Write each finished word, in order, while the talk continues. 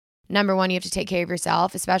number one, you have to take care of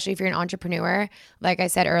yourself, especially if you're an entrepreneur. Like I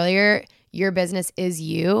said earlier, your business is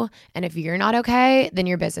you. And if you're not okay, then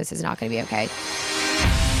your business is not going to be okay.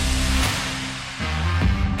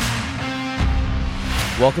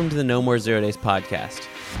 Welcome to the No More 0 Days podcast,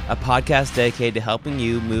 a podcast dedicated to helping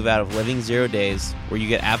you move out of living 0 days where you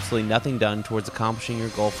get absolutely nothing done towards accomplishing your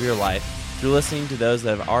goal for your life through listening to those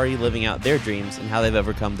that are already living out their dreams and how they've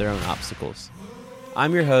overcome their own obstacles.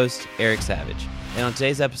 I'm your host, Eric Savage, and on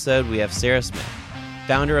today's episode we have Sarah Smith,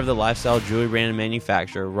 founder of the lifestyle jewelry brand and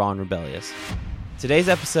manufacturer Raw and Rebellious. Today's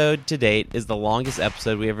episode to date is the longest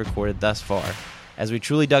episode we have recorded thus far, as we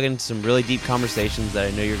truly dug into some really deep conversations that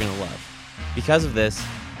I know you're going to love. Because of this,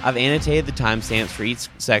 I've annotated the timestamps for each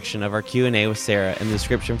section of our Q&A with Sarah in the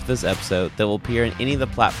description for this episode that will appear in any of the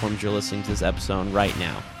platforms you're listening to this episode on right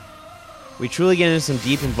now. We truly get into some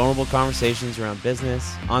deep and vulnerable conversations around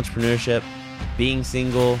business, entrepreneurship, being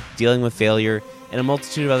single, dealing with failure, and a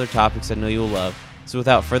multitude of other topics I know you will love. So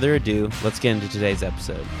without further ado, let's get into today's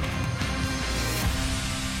episode.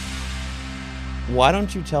 Why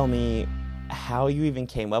don't you tell me how you even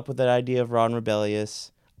came up with that idea of Raw and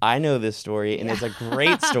Rebellious? I know this story, and it's a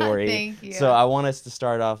great story. Thank you. So I want us to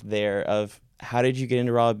start off there of how did you get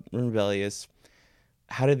into Raw and Rebellious?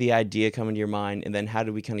 How did the idea come into your mind? And then how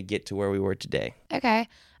did we kind of get to where we were today? Okay.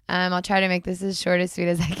 I'll try to make this as short as sweet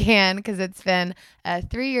as I can because it's been a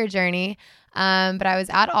 3-year journey. But I was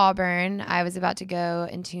at Auburn. I was about to go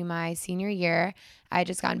into my senior year. I had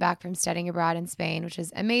just gotten back from studying abroad in Spain, which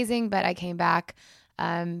was amazing. But I came back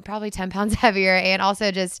probably 10 pounds heavier and also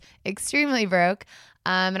just extremely broke.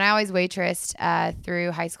 And I always waitressed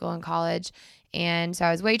through high school and college. And so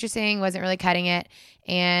I was waitressing, wasn't really cutting it.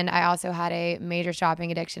 And I also had a major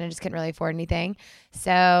shopping addiction and just couldn't really afford anything.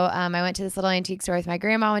 So I went to this little antique store with my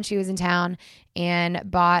grandma when she was in town and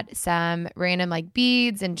bought some random like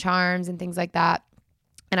beads and charms and things like that.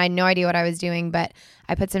 And I had no idea what I was doing, but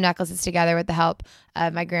I put some necklaces together with the help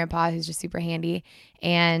of my grandpa, who's just super handy,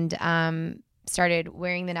 and started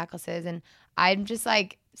wearing the necklaces. And I'm just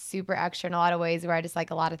like super extra in a lot of ways where I just like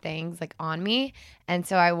a lot of things like on me. And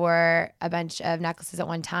so I wore a bunch of necklaces at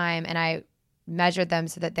one time and I measured them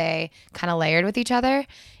so that they kind of layered with each other.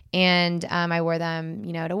 And I wore them,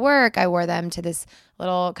 to work. I wore them to this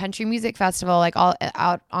little country music festival, like all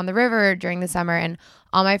out on the river during the summer. And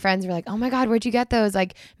all my friends were like, oh my God, where'd you get those?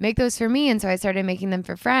 Like, make those for me. And so I started making them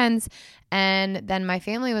for friends. And then my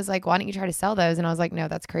family was like, why don't you try to sell those? And I was like, no,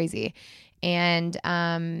 that's crazy. And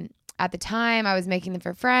at the time, I was making them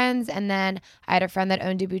for friends, and then I had a friend that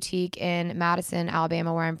owned a boutique in Madison,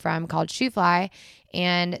 Alabama, where I'm from, called Shoe Fly,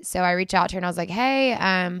 and so I reached out to her, and I was like, hey,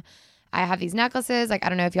 I have these necklaces, like, I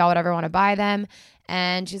don't know if y'all would ever want to buy them,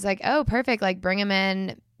 and she's like, oh, perfect, like, bring them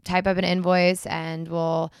in, type up an invoice, and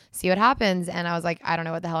we'll see what happens, and I was like, I don't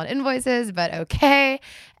know what the hell an invoice is, but okay,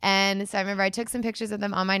 and so I remember I took some pictures of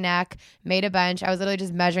them on my neck, made a bunch, I was literally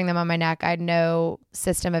just measuring them on my neck, I had no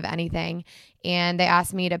system of anything, and they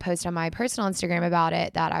asked me to post on my personal Instagram about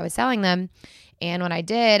it, that I was selling them. And when I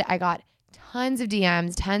did, I got tons of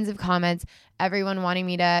DMs, tons of comments, everyone wanting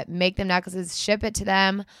me to make them necklaces, ship it to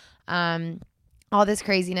them, all this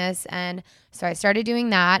craziness. And so I started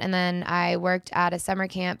doing that. And then I worked at a summer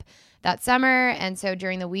camp that summer. And so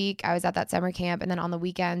during the week, I was at that summer camp. And then on the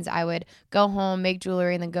weekends, I would go home, make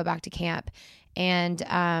jewelry, and then go back to camp. And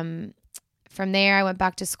from there, I went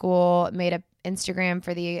back to school, made a Instagram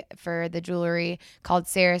for the jewelry called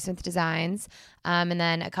Sarah Smith Designs. And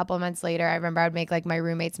then a couple of months later, I remember I would make like my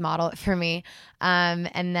roommates model it for me.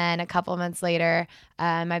 And then a couple of months later,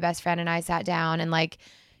 my best friend and I sat down and like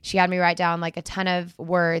she had me write down like a ton of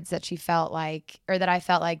words that she felt like, or that I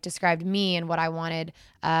felt like described me and what I wanted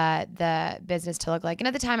the business to look like. And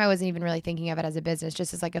at the time I wasn't even really thinking of it as a business,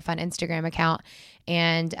 just as like a fun Instagram account.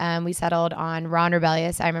 And we settled on Raw and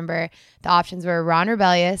Rebellious. I remember the options were Raw and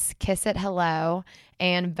Rebellious, Kiss It Hello,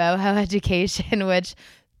 and Boho Education, which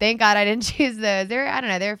thank God I didn't choose those. They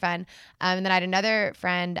were fun. And then I had another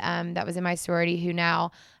friend that was in my sorority who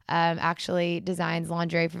now actually designs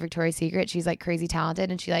lingerie for Victoria's Secret. She's like crazy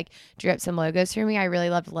talented and she like drew up some logos for me. I really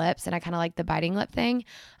loved lips and I kind of like the biting lip thing.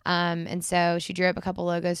 And so she drew up a couple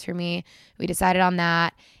logos for me. We decided on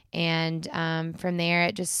that. And from there,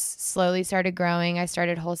 it just slowly started growing. I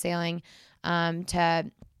started wholesaling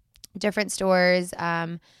to different stores.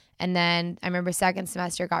 And then I remember second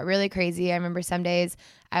semester got really crazy. I remember some days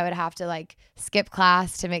I would have to like skip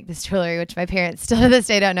class to make this jewelry, which my parents still to this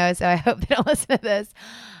day don't know. So I hope they don't listen to this.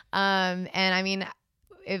 And I mean,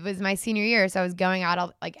 it was my senior year. So I was going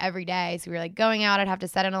out like every day. So we were like going out. I'd have to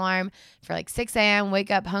set an alarm for like 6 a.m., wake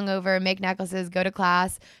up hungover, make necklaces, go to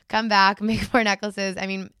class, come back, make more necklaces. I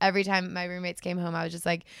mean, every time my roommates came home, I was just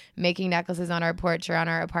like making necklaces on our porch or on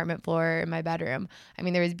our apartment floor in my bedroom. I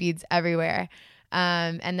mean, there was beads everywhere.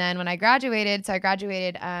 And then when I graduated,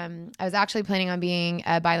 I was actually planning on being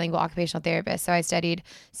a bilingual occupational therapist. So I studied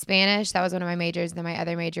Spanish. That was one of my majors. And then my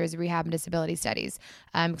other major is rehab and disability studies,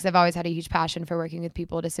 because I've always had a huge passion for working with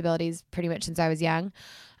people with disabilities pretty much since I was young.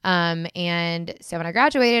 And so when I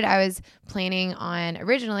graduated, I was planning on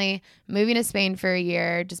originally moving to Spain for a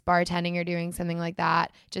year, just bartending or doing something like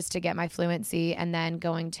that, just to get my fluency, and then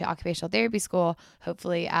going to occupational therapy school,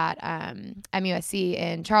 hopefully at MUSC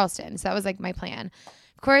in Charleston. So that was like my plan.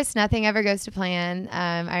 Of course, nothing ever goes to plan.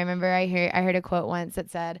 I remember I heard a quote once that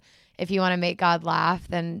said, if you want to make God laugh,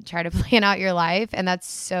 then try to plan out your life. And that's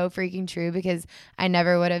so freaking true, because I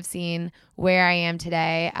never would have seen where I am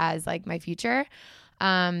today as like my future.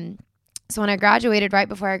 So when I graduated, right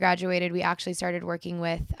before I graduated, we actually started working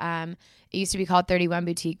with, it used to be called 31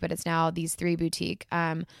 Boutique, but it's now These 3 Boutique,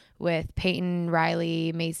 with Peyton,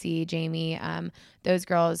 Riley, Macy, Jamie, those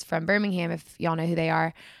girls from Birmingham, if y'all know who they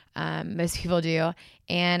are. Most people do.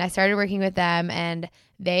 And I started working with them, and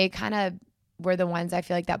they kind of were the ones I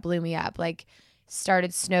feel like that blew me up, like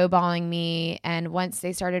started snowballing me. And once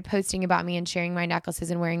they started posting about me and sharing my necklaces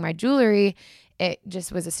and wearing my jewelry, it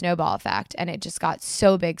just was a snowball effect, and it just got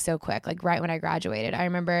so big so quick, like right when I graduated. I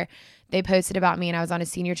remember they posted about me, and I was on a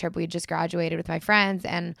senior trip. We had just graduated with my friends,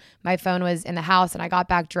 and my phone was in the house, and I got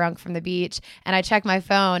back drunk from the beach, and I checked my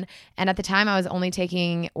phone, and at the time I was only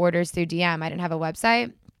taking orders through DM. I didn't have a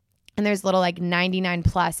website, and there's little like 99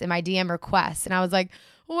 plus in my DM requests, and I was like,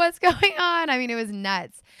 what's going on? I mean, it was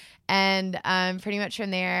nuts. And pretty much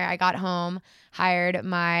from there, I got home, hired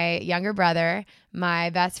my younger brother,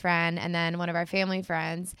 my best friend, and then one of our family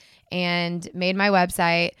friends, and made my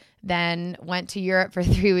website. Then went to Europe for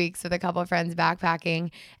 3 weeks with a couple of friends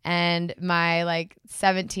backpacking. And my like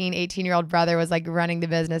 17, 18-year-old brother was like running the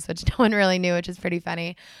business, which no one really knew, which is pretty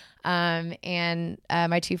funny. And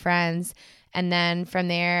my 2 friends. And then from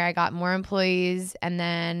there, I got more employees, and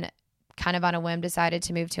then kind of on a whim decided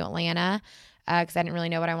to move to Atlanta, because I didn't really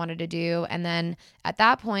know what I wanted to do. And then at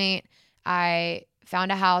that point, I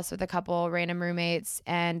found a house with a couple random roommates,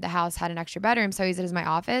 and the house had an extra bedroom, so I used it as my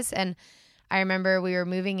office. And I remember we were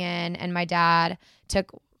moving in, and my dad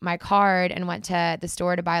took my card and went to the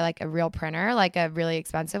store to buy like a real printer, like a really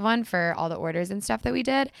expensive one for all the orders and stuff that we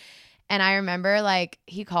did. And I remember like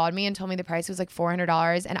he called me and told me the price was like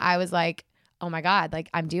 $400, and I was like, oh my God, like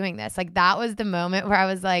I'm doing this. Like that was the moment where I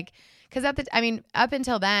was like, because up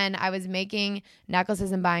until then, I was making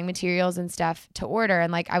necklaces and buying materials and stuff to order.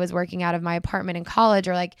 And like I was working out of my apartment in college,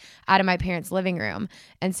 or like out of my parents' living room.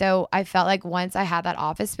 And so I felt like once I had that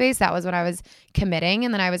office space, that was when I was committing.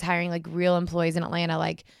 And then I was hiring like real employees in Atlanta,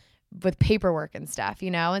 like with paperwork and stuff,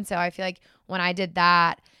 you know? And so I feel like when I did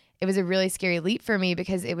that, it was a really scary leap for me,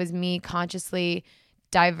 because it was me consciously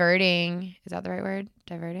diverting. Is that the right word?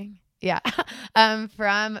 Diverting? Yeah.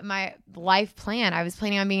 From my life plan. I was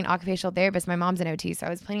planning on being an occupational therapist. My mom's an OT, so I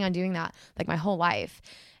was planning on doing that like my whole life.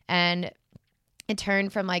 And it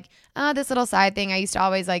turned from like, this little side thing. I used to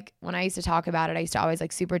always like, when I used to talk about it, I used to always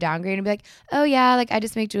like super downgrade and be like, oh yeah, like I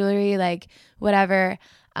just make jewelry, like whatever.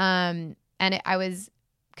 I was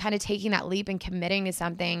kind of taking that leap and committing to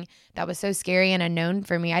something that was so scary and unknown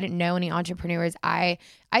for me. I didn't know any entrepreneurs. I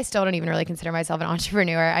still don't even really consider myself an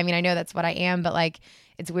entrepreneur. I mean, I know that's what I am, but like,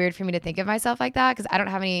 it's weird for me to think of myself like that, because I don't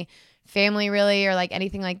have any family really, or like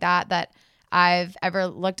anything like that I've ever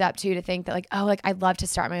looked up to think that like, oh, like I'd love to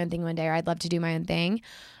start my own thing one day, or I'd love to do my own thing.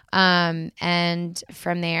 And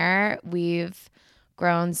from there, we've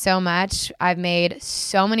grown so much. I've made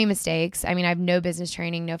so many mistakes. I mean, I have no business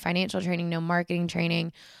training, no financial training, no marketing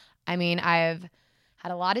training. I mean, I've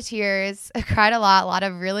had a lot of tears, cried a lot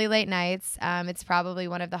of really late nights. It's probably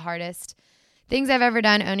one of the hardest things I've ever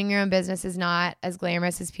done. Owning your own business is not as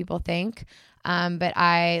glamorous as people think, but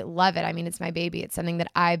I love it. I mean, it's my baby. It's something that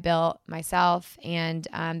I built myself, and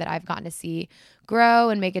that I've gotten to see grow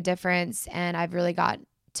and make a difference. And I've really got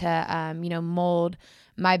to, mold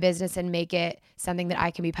my business and make it something that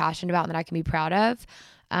I can be passionate about and that I can be proud of.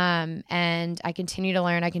 And I continue to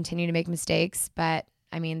learn. I continue to make mistakes, but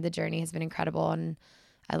I mean, the journey has been incredible, and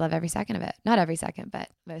I love every second of it. Not every second, but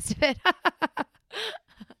most of it.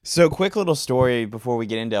 So quick little story before we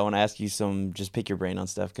get into, I want to ask you just pick your brain on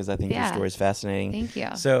stuff, because I think your story is fascinating. Thank you.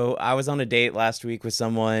 So I was on a date last week with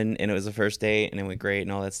someone, and it was a first date, and it went great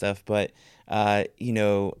and all that stuff. But, as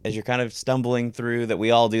you're kind of stumbling through that, we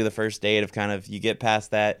all do the first date of kind of, you get past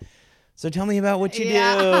that so tell me about what you do,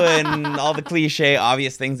 Yeah. and all the cliche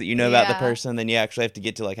obvious things that you know about the Yeah. person. Then you actually have to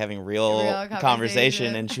get to like having real conversation.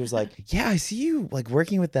 conversation. And she was like, yeah, I see you like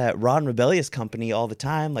working with that Raw and Rebellious company all the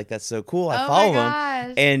time. Like, that's so cool. I Oh follow my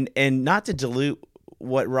them. gosh. And not to dilute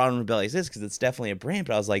what Raw and Rebellious is, because it's definitely a brand,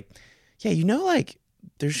 but I was like, yeah, like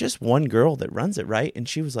there's just one girl that runs it, right? And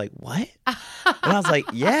she was like, what? And I was like,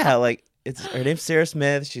 yeah, like her name's Sarah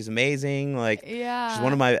Smith. She's amazing. Like, Yeah. she's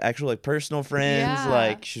one of my actual like personal friends. Yeah.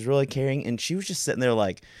 Like, she's really caring. And she was just sitting there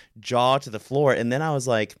like jaw to the floor. And then I was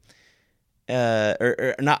like,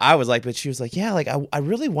 or not, I was like, but she was like, yeah, like I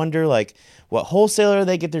really wonder like what wholesaler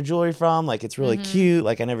they get their jewelry from. Like, it's really cute.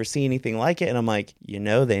 Like, I never see anything like it. And I'm like,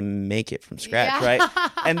 they make it from scratch, right?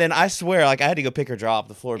 And then I swear, like, I had to go pick her jaw off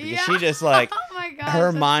the floor because she just like, oh my gosh,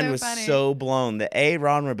 her that's mind so was funny. so blown that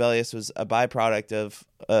Raw and Rebellious was a byproduct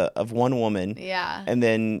of one woman. Yeah. And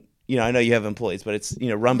then, I know you have employees, but it's,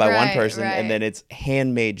 run by one person, right. and then it's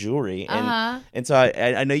handmade jewelry. And so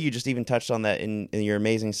I know you just even touched on that in your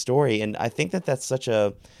amazing story. And I think that that's such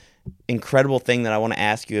a incredible thing that I want to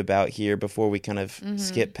ask you about here before we kind of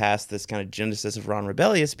skip past this kind of genesis of Raw and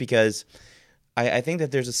Rebellious, because I think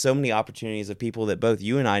that there's just so many opportunities of people that both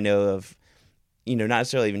you and I know of, not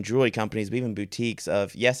necessarily even jewelry companies, but even boutiques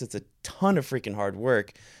of, yes, it's a ton of freaking hard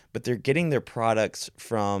work, but they're getting their products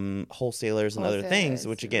from wholesalers and other things,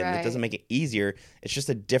 which again, it doesn't make it easier. It's just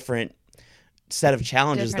a different set of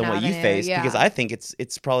challenges than what you face, because I think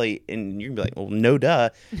it's probably, and you can be like, well, no duh.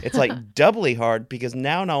 It's like doubly hard, because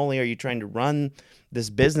now not only are you trying to run this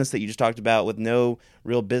business that you just talked about with no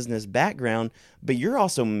real business background, but you're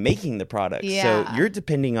also making the product. Yeah. So you're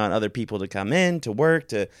depending on other people to come in, to work,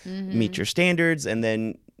 to meet your standards. And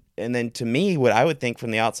then to me, what I would think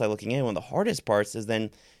from the outside looking in, one of the hardest parts is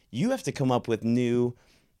then you have to come up with new,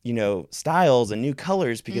 styles and new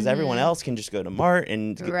colors, because everyone else can just go to Mart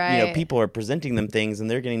and, people are presenting them things and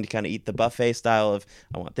they're getting to kind of eat the buffet style of,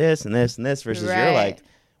 I want this and this and this, versus you're like,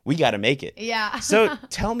 we got to make it. Yeah. So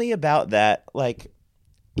tell me about that. Like,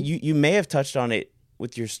 you may have touched on it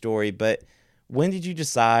with your story, but when did you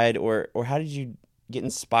decide, or how did you get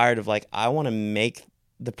inspired of like, I want to make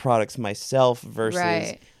the products myself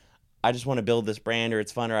versus I just want to build this brand, or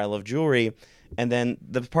it's fun, or I love jewelry? And then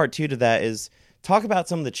the part two to that is talk about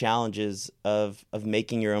some of the challenges of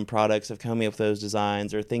making your own products, of coming up with those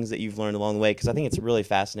designs, or things that you've learned along the way, because I think it's really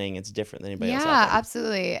fascinating. It's different than anybody else out there. Yeah,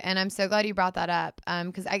 absolutely. And I'm so glad you brought that up,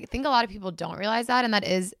 because I think a lot of people don't realize that, and that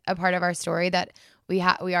is a part of our story, that we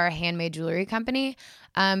are a handmade jewelry company.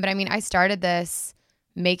 But I mean, I started this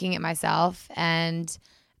making it myself, and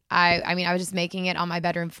I was just making it on my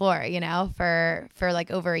bedroom floor, for like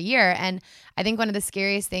over a year. And I think one of the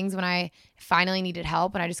scariest things when I finally needed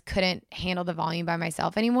help, when I just couldn't handle the volume by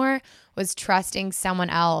myself anymore, was trusting someone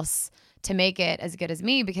else to make it as good as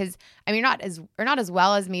me, because I mean, not as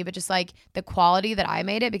well as me, but just like the quality that I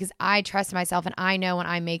made it, because I trust myself and I know when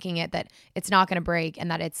I'm making it that it's not going to break and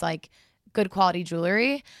that it's like good quality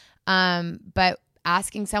jewelry. But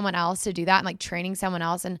asking someone else to do that, and like training someone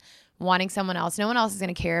else and wanting someone else, no one else is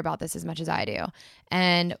going to care about this as much as I do.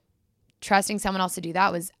 And trusting someone else to do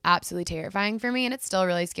that was absolutely terrifying for me. And it's still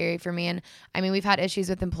really scary for me. And I mean, we've had issues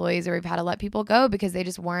with employees where we've had to let people go because they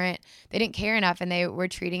didn't care enough, and they were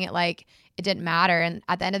treating it like it didn't matter. And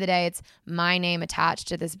at the end of the day, it's my name attached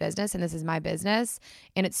to this business, and this is my business.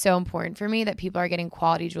 And it's so important for me that people are getting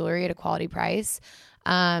quality jewelry at a quality price.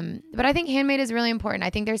 But I think handmade is really important. I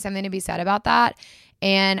think there's something to be said about that.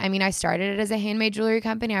 And I mean, I started it as a handmade jewelry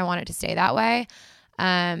company. I want it to stay that way.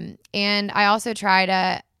 And I also try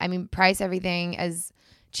to, price everything as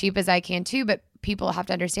cheap as I can too, but people have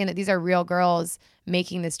to understand that these are real girls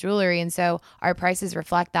making this jewelry. And so our prices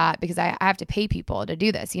reflect that, because I have to pay people to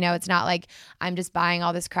do this. It's not like I'm just buying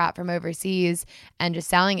all this crap from overseas and just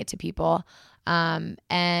selling it to people.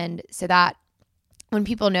 And so that when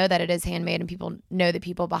people know that it is handmade and people know the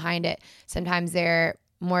people behind it, sometimes they're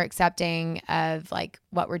more accepting of like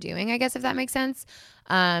what we're doing, I guess, if that makes sense,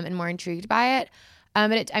 and more intrigued by it.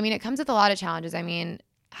 But it comes with a lot of challenges. I mean,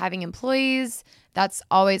 having employees, that's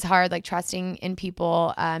always hard, like trusting in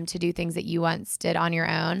people to do things that you once did on your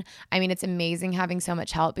own. I mean, it's amazing having so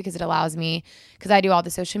much help, because it allows me, because I do all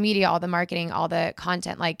the social media, all the marketing, all the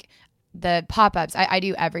content, like the pop-ups, I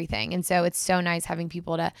do everything. And so it's so nice having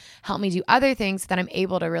people to help me do other things so that I'm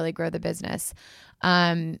able to really grow the business.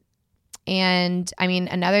 And I mean,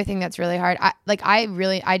 another thing that's really hard,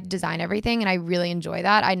 I design everything and I really enjoy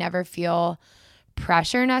that. I never feel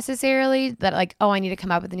pressure necessarily that like, oh, I need to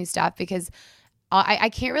come up with new stuff, because I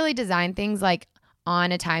can't really design things like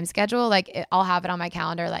on a time schedule. Like I'll have it on my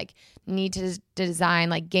calendar, like need to design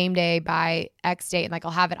like game day by X date. And like,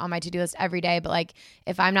 I'll have it on my to-do list every day. But like,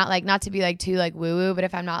 if I'm not like, not to be like too like woo woo, but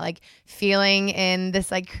if I'm not like feeling in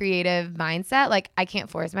this like creative mindset, like I can't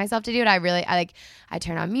force myself to do it. I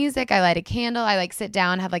turn on music, I light a candle, I like sit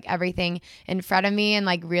down, have like everything in front of me and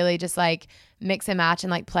like really just like mix and match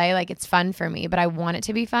and like play. Like it's fun for me, but I want it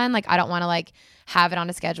to be fun. Like I don't want to like have it on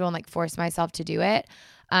a schedule and like force myself to do it.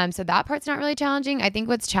 So that part's not really challenging. I think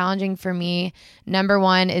what's challenging for me, number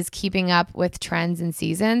one, is keeping up with trends and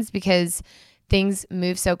seasons because things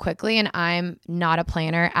move so quickly and I'm not a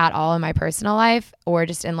planner at all in my personal life or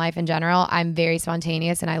just in life in general. I'm very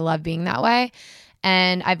spontaneous and I love being that way.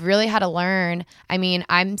 And I've really had to learn. I mean,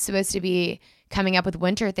 I'm supposed to be coming up with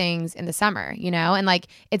winter things in the summer, you know, and like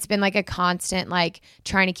it's been like a constant like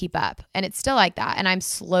trying to keep up, and it's still like that. And I'm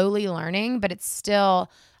slowly learning, but it's still,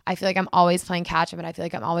 I feel like I'm always playing catch up and I feel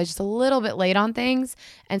like I'm always just a little bit late on things.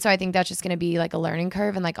 And so I think that's just going to be like a learning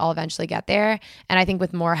curve and like I'll eventually get there. And I think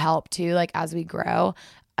with more help too, like as we grow,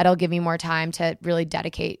 it'll give me more time to really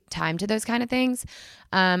dedicate time to those kind of things.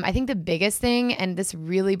 I think the biggest thing, and this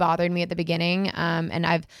really bothered me at the beginning, and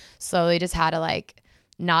I've slowly just had to like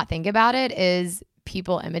not think about it, is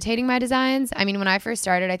people imitating my designs. I mean, when I first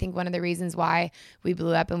started, I think one of the reasons why we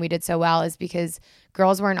blew up and we did so well is because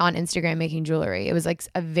girls weren't on Instagram making jewelry. It was like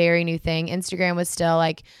a very new thing. Instagram was still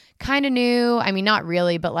like kind of new. I mean, not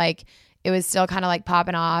really, but like it was still kind of like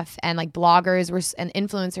popping off, and like bloggers were and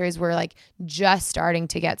influencers were like just starting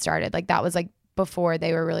to get started. Like that was like before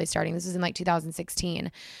they were really starting. This was in like 2016.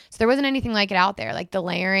 So there wasn't anything like it out there. Like the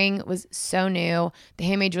layering was so new. The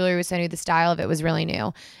handmade jewelry was so new. The style of it was really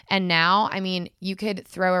new. And now, I mean, you could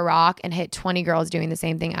throw a rock and hit 20 girls doing the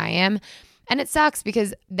same thing I am. And it sucks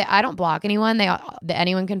because I don't block anyone.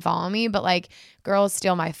 Anyone can follow me, but like girls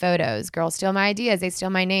steal my photos, girls steal my ideas, they steal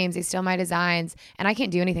my names, they steal my designs, and I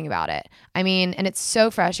can't do anything about it. I mean, and it's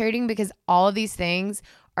so frustrating because all of these things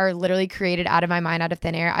are literally created out of my mind, out of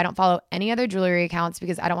thin air. I don't follow any other jewelry accounts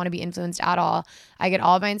because I don't want to be influenced at all. I get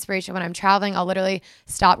all of my inspiration when I'm traveling. I'll literally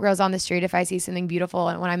stop girls on the street if I see something beautiful.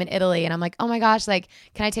 And when I'm in Italy and I'm like, oh my gosh, like,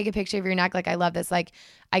 can I take a picture of your neck? Like, I love this. Like,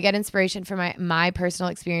 I get inspiration from my personal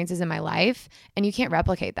experiences in my life, and you can't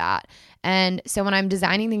replicate that. And so when I'm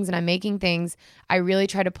designing things and I'm making things, I really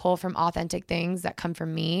try to pull from authentic things that come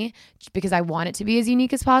from me because I want it to be as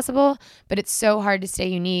unique as possible. But it's so hard to stay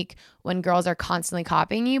unique when girls are constantly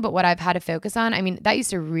copying you. But what I've had to focus on, I mean, that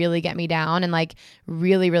used to really get me down and like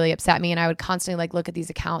really, really upset me. And I would constantly like look at these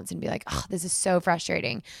accounts and be like, oh, this is so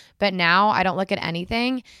frustrating. But now I don't look at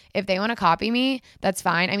anything. If they want to copy me, that's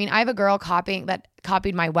fine. I mean, I have a girl that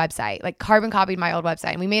copied my website, like carbon copied my old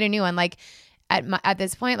website, and we made a new one. Like at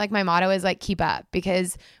this point, like my motto is like keep up,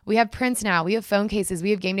 because we have prints now, we have phone cases,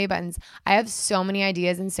 we have game day buttons. I have so many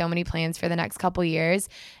ideas and so many plans for the next couple years,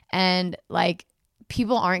 and like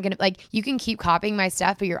people aren't gonna, like, you can keep copying my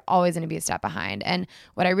stuff, but you're always gonna be a step behind. And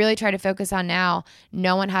what I really try to focus on now,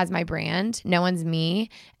 no one has my brand, no one's me,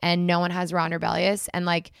 and no one has Raw and Rebellious. And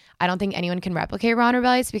like I don't think anyone can replicate Raw and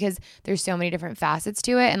Rebellious because there's so many different facets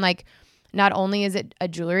to it. And like not only is it a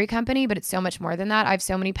jewelry company, but it's so much more than that. I have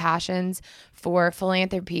so many passions for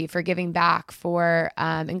philanthropy, for giving back, for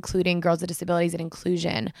including girls with disabilities and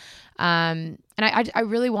inclusion. And I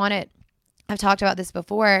really want it. I've talked about this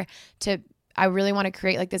before. I really want to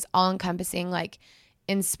create like this all-encompassing, like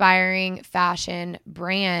inspiring fashion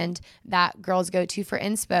brand that girls go to for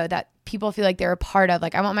inspo, that people feel like they're a part of.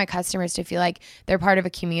 Like I want my customers to feel like they're part of a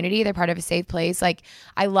community, they're part of a safe place. Like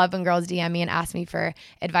I love when girls DM me and ask me for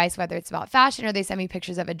advice, whether it's about fashion or they send me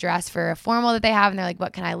pictures of a dress for a formal that they have and they're like,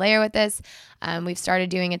 what can I layer with this? We've started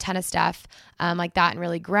doing a ton of stuff like that and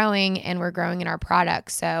really growing, and we're growing in our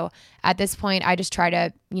products. So at this point, I just try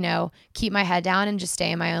to, keep my head down and just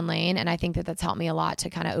stay in my own lane. And I think that that's helped me a lot to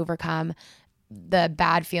kind of overcome the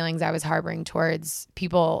bad feelings I was harboring towards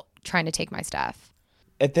people trying to take my stuff.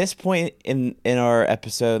 At this point in our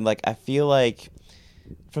episode, like I feel like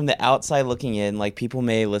from the outside looking in, like people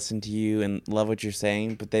may listen to you and love what you're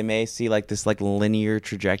saying, but they may see like this like linear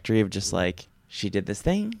trajectory of just like, she did this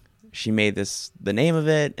thing, she made this the name of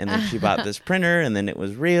it, and then she bought this printer, and then it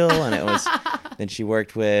was real, and it was then she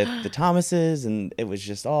worked with the Thomases, and it was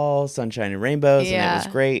just all sunshine and rainbows, and it was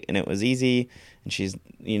great, and it was easy, and she's,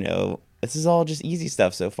 this is all just easy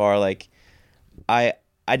stuff so far. Like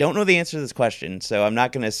I don't know the answer to this question, so I'm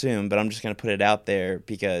not going to assume, but I'm just going to put it out there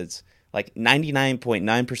because like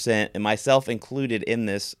 99.9%, and myself included in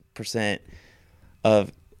this percent,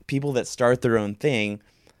 of people that start their own thing,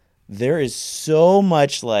 there is so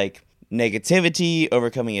much like negativity,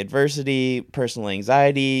 overcoming adversity, personal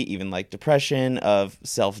anxiety, even like depression, of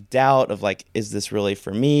self-doubt of like, is this really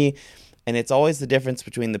for me? And it's always the difference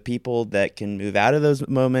between the people that can move out of those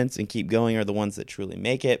moments and keep going are the ones that truly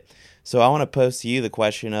make it. So I want to pose to you the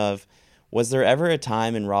question of, was there ever a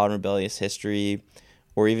time in Raw and Rebellious history,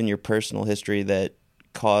 or even your personal history, that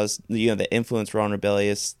caused, that influenced Raw and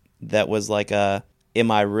Rebellious, that was like am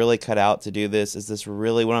I really cut out to do this? Is this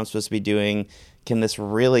really what I'm supposed to be doing? Can this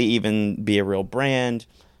really even be a real brand?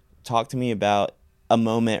 Talk to me about a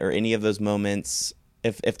moment or any of those moments,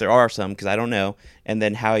 if there are some, because I don't know, and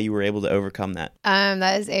then how you were able to overcome that.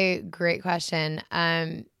 That is a great question.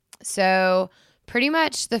 So pretty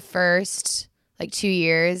much the first 2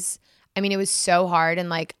 years, I mean, it was so hard,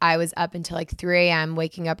 and I was up until 3 a.m.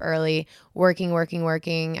 waking up early, working.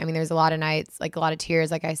 I mean, there's a lot of nights, a lot of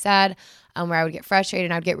tears, like I said, where I would get frustrated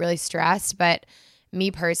and I'd get really stressed. But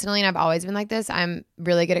me personally, and I've always been like this, I'm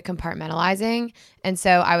really good at compartmentalizing. And so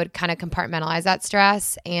I would kind of compartmentalize that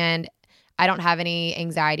stress, and I don't have any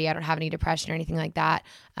anxiety. I don't have any depression or anything like that,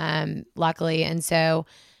 luckily. And so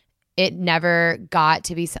it never got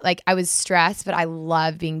to be I was stressed, but I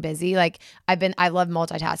love being busy. I love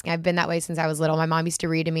multitasking. I've been that way since I was little. My mom used to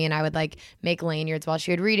read to me, and I would make lanyards while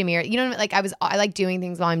she would read to me, or I like doing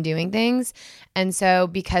things while I'm doing things. And so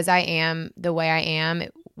because I am the way I am,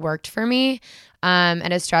 it worked for me.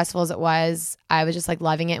 And as stressful as it was, I was just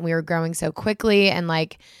loving it. And we were growing so quickly, and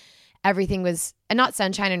everything was, and not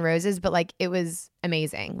sunshine and roses, but it was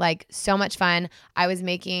amazing. So much fun. I was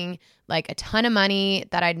making a ton of money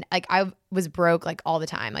that I was broke all the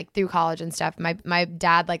time, through college and stuff. My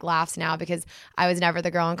dad laughs now because I was never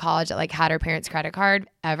the girl in college that had her parents' credit card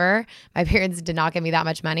ever. My parents did not give me that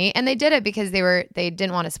much money, and they did it because they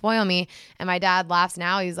didn't want to spoil me. And my dad laughs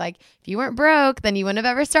now. He's like, if you weren't broke, then you wouldn't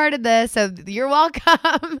have ever started this. So you're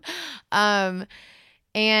welcome.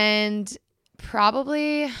 And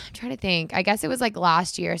probably, I'm trying to think, I guess it was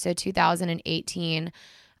last year, so 2018.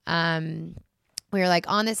 We were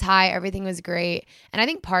on this high, everything was great. And I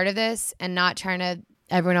think part of this, and not trying to,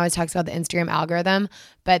 everyone always talks about the Instagram algorithm,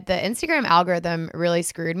 but the Instagram algorithm really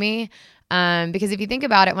screwed me. Because if you think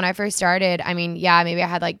about it, when I first started, I mean, yeah, maybe I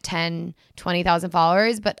had 10, 20,000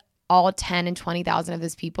 followers, but all 10 and 20,000 of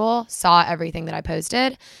those people saw everything that I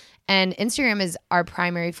posted. And Instagram is our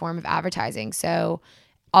primary form of advertising. So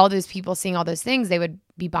all those people seeing all those things, they would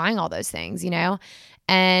be buying all those things,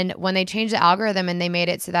 And when they changed the algorithm and they made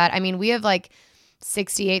it so that, I mean, we have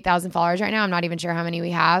 68,000 followers right now. I'm not even sure how many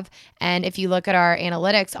we have. And if you look at our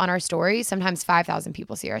analytics on our stories, sometimes 5,000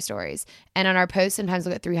 people see our stories. And on our posts, sometimes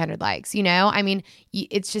we'll get 300 likes, I mean,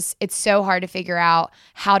 it's so hard to figure out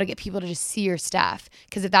how to get people to just see your stuff.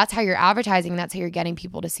 Because if that's how you're advertising, that's how you're getting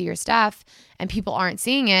people to see your stuff, and people aren't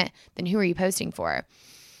seeing it, then who are you posting for?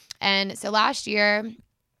 And so last year,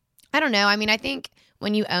 I don't know. I mean, I think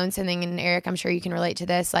when you own something, and Eric, I'm sure you can relate to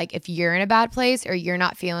this, if you're in a bad place or you're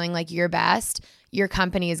not feeling like your best, your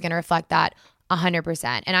company is going to reflect that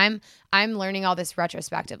 100%. And I'm learning all this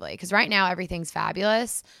retrospectively, because right now everything's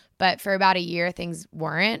fabulous, but for about a year things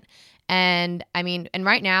weren't. And I mean, and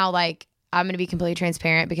right now, I'm going to be completely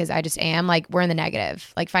transparent because I just am, we're in the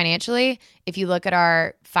negative. Financially, if you look at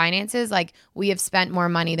our finances, we have spent more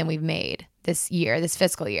money than we've made this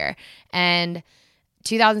fiscal year. And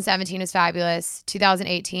 2017 was fabulous.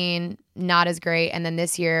 2018, not as great. And then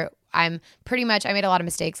this year, I made a lot of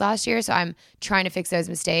mistakes last year, so I'm trying to fix those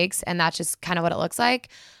mistakes, and that's just kind of what it looks like.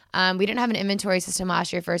 We didn't have an inventory system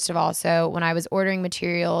last year, first of all, so when I was ordering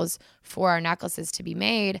materials for our necklaces to be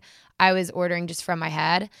made, I was ordering just from my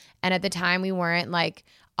head, and at the time, we weren't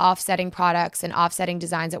offsetting products and offsetting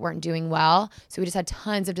designs that weren't doing well. So we just had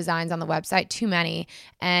tons of designs on the website, too many.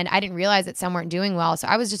 And I didn't realize that some weren't doing well. So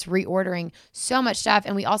I was just reordering so much stuff.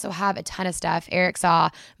 And we also have a ton of stuff. Eric saw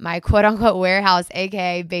my quote unquote warehouse,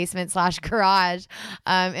 AKA basement/garage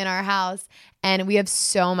in our house. And we have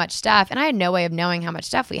so much stuff. And I had no way of knowing how much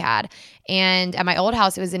stuff we had. And at my old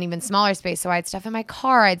house, it was an even smaller space. So I had stuff in my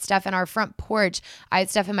car. I had stuff in our front porch. I had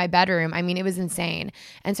stuff in my bedroom. I mean, it was insane.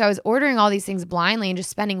 And so I was ordering all these things blindly and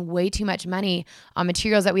just spending way too much money on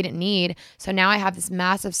materials that we didn't need. So now I have this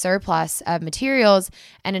massive surplus of materials,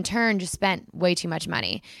 and in turn, just spent way too much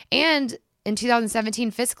money. And in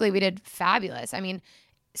 2017, fiscally, we did fabulous. I mean,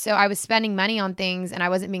 so I was spending money on things and I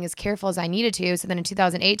wasn't being as careful as I needed to. So then in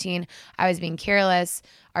 2018, I was being careless.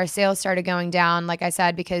 Our sales started going down, like I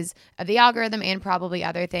said, because of the algorithm and probably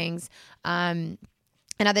other things.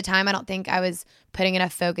 And at the time, I don't think I was putting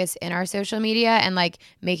enough focus in our social media and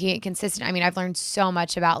making it consistent. I mean, I've learned so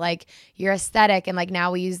much about your aesthetic, and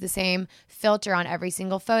now we use the same filter on every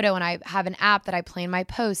single photo, and I have an app that I plan my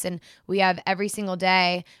posts, and we have every single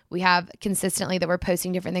day, we have consistently that we're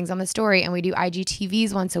posting different things on the story, and we do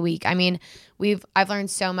IGTVs once a week. I mean, I've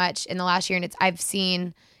learned so much in the last year, and I've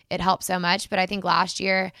seen it help so much. But I think last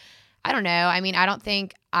year I don't know. I mean, I don't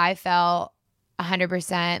think I felt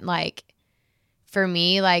 100% like, for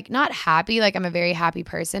me, like not happy, like I'm a very happy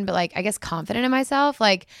person, but like I guess confident in myself.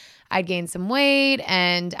 Like I'd gained some weight,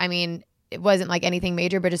 and I mean, it wasn't like anything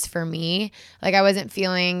major, but just for me, like I wasn't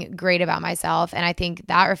feeling great about myself. And I think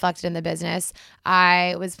that reflected in the business.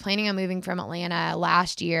 I was planning on moving from Atlanta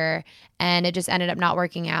last year, and it just ended up not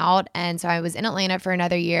working out. And so I was in Atlanta for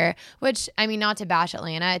another year, which, I mean, not to bash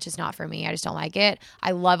Atlanta, it's just not for me. I just don't like it.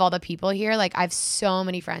 I love all the people here. Like I have so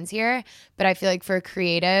many friends here, but I feel like for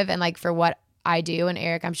creative and like for what I do, and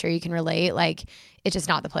Eric, I'm sure you can relate, like it's just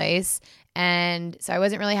not the place. And so I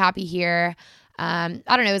wasn't really happy here. I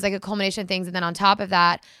don't know, it was like a culmination of things. And then on top of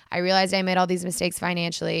that, I realized I made all these mistakes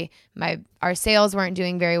financially. Our sales weren't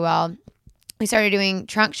doing very well. We started doing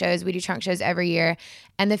trunk shows. We do trunk shows every year,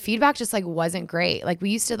 and the feedback just like wasn't great. Like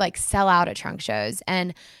we used to like sell out at trunk shows,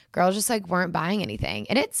 and girls just like weren't buying anything.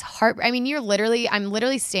 And it's hard. I mean, I'm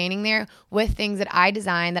literally standing there with things that I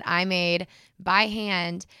designed, that I made by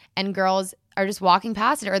hand, and girls are just walking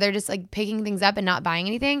past it, or they're just like picking things up and not buying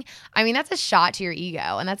anything. I mean, that's a shot to your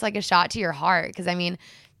ego, and that's like a shot to your heart, because I mean,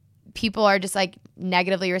 people are just like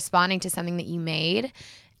negatively responding to something that you made.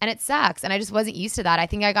 And it sucks. And I just wasn't used to that. I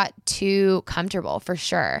think I got too comfortable for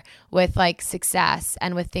sure with like success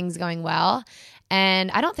and with things going well. And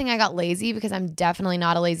I don't think I got lazy, because I'm definitely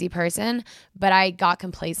not a lazy person, but I got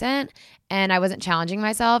complacent and I wasn't challenging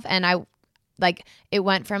myself. And it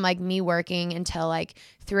went from like me working until like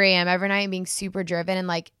 3 a.m. every night and being super driven and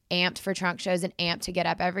like amped for trunk shows and amped to get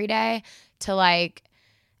up every day, to like,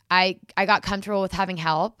 I got comfortable with having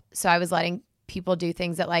help. So I was letting people do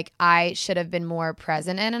things that like I should have been more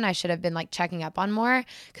present in, and I should have been like checking up on more,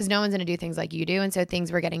 because no one's going to do things like you do. And so things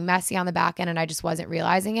were getting messy on the back end, and I just wasn't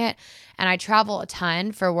realizing it. And I travel a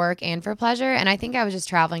ton for work and for pleasure, and I think I was just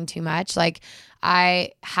traveling too much. Like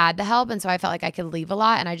I had the help, and so I felt like I could leave a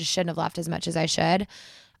lot, and I just shouldn't have left as much as I should.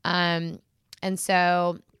 And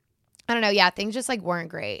so I don't know. Yeah, things just like weren't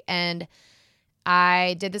great. And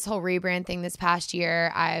I did this whole rebrand thing this past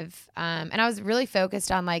year. And I was really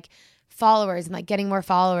focused on like followers and like getting more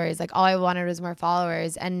followers. Like all I wanted was more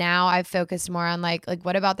followers. And now I've focused more on like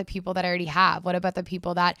what about the people that I already have? What about the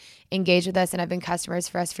people that engage with us and have been customers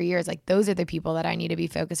for us for years? Like those are the people that I need to be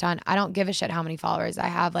focused on. I don't give a shit how many followers I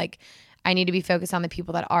have. Like I need to be focused on the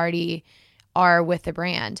people that already are with the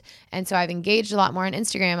brand. And so I've engaged a lot more on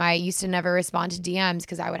Instagram. I used to never respond to DMs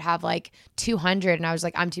because I would have like 200, and I was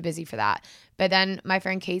like, I'm too busy for that. But then my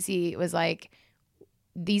friend Casey was like,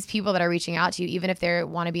 these people that are reaching out to you, even if they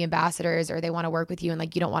want to be ambassadors or they want to work with you and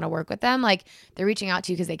like you don't want to work with them, like they're reaching out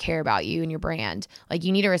to you because they care about you and your brand. Like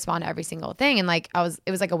you need to respond to every single thing. And like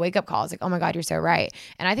it was like a wake up call. I was like, oh my God, you're so right.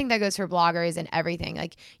 And I think that goes for bloggers and everything.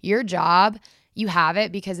 Like your job, you have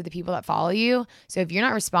it because of the people that follow you. So if you're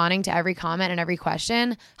not responding to every comment and every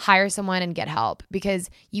question, hire someone and get help, because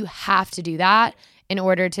you have to do that in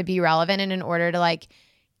order to be relevant and in order to like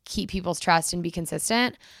keep people's trust and be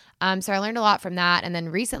consistent. So I learned a lot from that. And then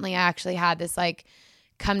recently I actually had this like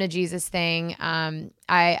come to Jesus thing.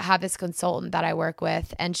 I have this consultant that I work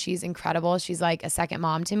with, and she's incredible. She's like a second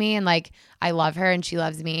mom to me, and like I love her and she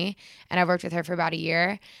loves me. And I've worked with her for about a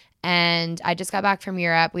year. And I just got back from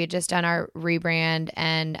Europe. We had just done our rebrand,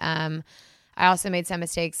 and I also made some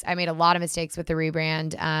mistakes. I made a lot of mistakes with the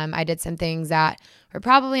rebrand. I did some things that were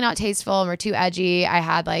probably not tasteful and were too edgy. I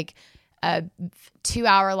had like a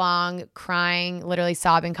 2-hour-long crying, literally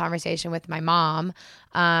sobbing conversation with my mom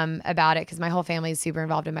about it, because my whole family is super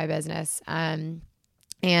involved in my business.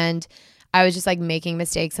 And I was just like making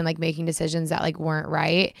mistakes and like making decisions that like weren't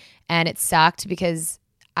right. And it sucked because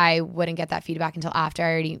I wouldn't get that feedback until after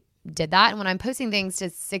I already did that. And when I'm posting things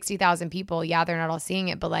to 60,000 people, yeah, they're not all seeing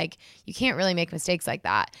it, but like you can't really make mistakes like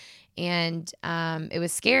that. And it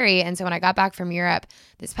was scary. And so when I got back from Europe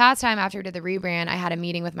this past time after I did the rebrand, I had a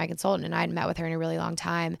meeting with my consultant, and I hadn't met with her in a really long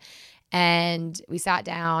time. And we sat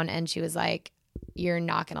down, and she was like, you're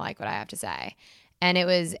not going to like what I have to say. And it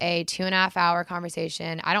was a 2.5-hour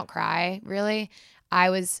conversation. I don't cry, really. I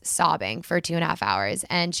was sobbing for 2.5 hours.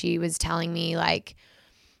 And she was telling me like,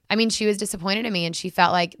 I mean, she was disappointed in me, and she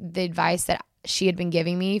felt like the advice that she had been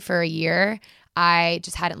giving me for a year, I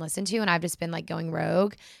just hadn't listened to, and I've just been like going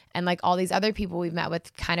rogue. And like all these other people we've met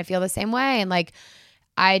with kind of feel the same way. And like,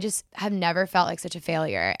 I just have never felt like such a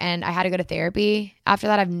failure. And I had to go to therapy after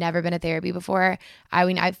that. I've never been to therapy before. I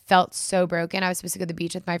mean, I felt so broken. I was supposed to go to the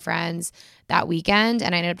beach with my friends that weekend,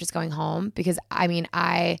 and I ended up just going home because I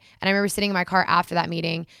remember sitting in my car after that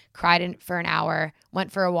meeting, cried for an hour,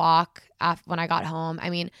 went for a walk when I got home. I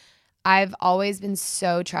mean, I've always been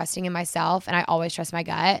so trusting in myself, and I always trust my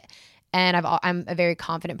gut. And I'm a very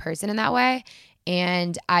confident person in that way.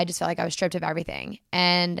 And I just felt like I was stripped of everything.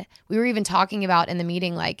 And we were even talking about in the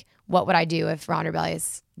meeting, like, what would I do if Ron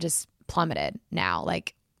Rebellious just plummeted now?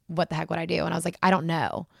 Like, what the heck would I do? And I was like, I don't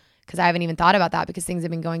know, because I haven't even thought about that because things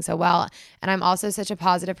have been going so well. And I'm also such a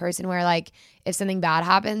positive person where, like, if something bad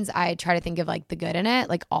happens, I try to think of like the good in it,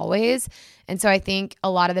 like always. And so I think a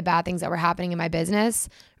lot of the bad things that were happening in my business,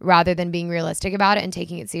 rather than being realistic about it and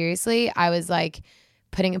taking it seriously, I was like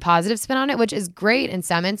putting a positive spin on it, which is great in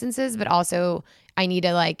some instances, but also I need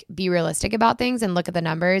to like be realistic about things and look at the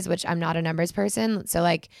numbers, which I'm not a numbers person. So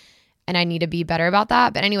like, and I need to be better about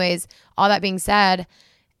that. But anyways, all that being said,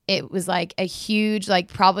 it was like a huge, like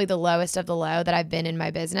probably the lowest of the low that I've been in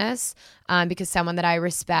my business, because someone that I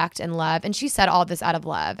respect and love, and she said all this out of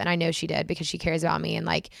love, and I know she did because she cares about me and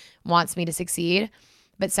like wants me to succeed,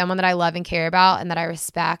 but someone that I love and care about and that I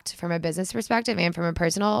respect from a business perspective and from a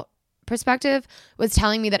personal perspective was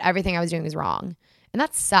telling me that everything I was doing was wrong. And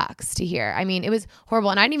that sucks to hear. I mean, it was horrible.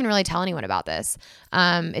 And I didn't even really tell anyone about this.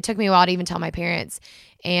 It took me a while to even tell my parents.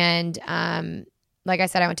 And like I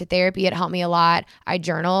said, I went to therapy. It helped me a lot. I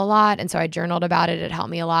journal a lot. And so I journaled about it. It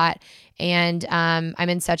helped me a lot. And I'm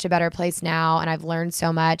in such a better place now. And I've learned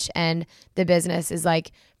so much. And the business is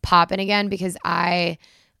like popping again because I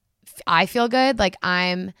feel good. Like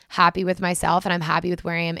I'm happy with myself and I'm happy with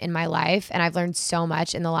where I am in my life. And I've learned so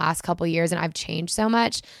much in the last couple of years and I've changed so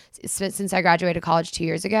much since I graduated college 2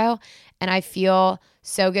 years ago. And I feel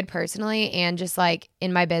so good personally and just like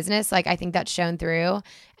in my business, like I think that's shown through.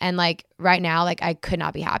 And like right now, like I could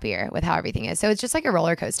not be happier with how everything is. So it's just like a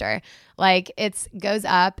roller coaster. Like it goes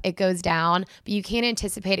up, it goes down, but you can't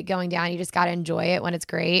anticipate it going down. You just got to enjoy it when it's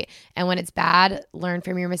great. And when it's bad, learn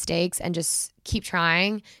from your mistakes and just keep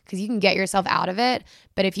trying because you can get yourself out of it.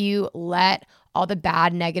 But if you let all the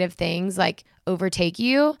bad, negative things like overtake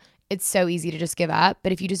you, it's so easy to just give up.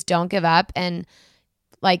 But if you just don't give up and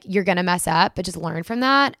like you're going to mess up, but just learn from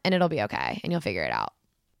that and it'll be okay and you'll figure it out.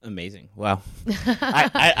 Amazing. Wow.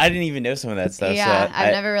 I didn't even know some of that stuff. Yeah, so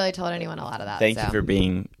I've never really told anyone a lot of that. Thank you for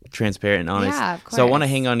being transparent and honest. Yeah, of course. So I want to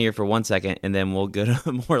hang on here for 1 second and then we'll go to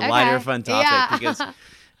a more lighter, fun topic. Yeah. Because,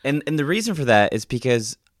 and the reason for that is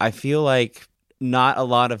because I feel like not a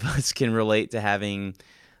lot of us can relate to having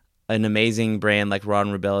an amazing brand like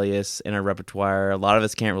Ron Rebellious in our repertoire. A lot of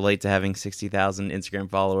us can't relate to having 60,000 Instagram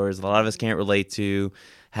followers. A lot of us can't relate to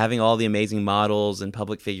having all the amazing models and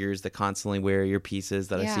public figures that constantly wear your pieces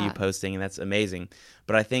that I see you posting, and that's amazing.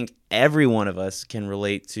 But I think every one of us can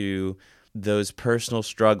relate to those personal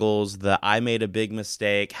struggles, the I made a big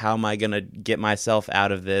mistake, how am I going to get myself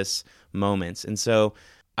out of this moments. And so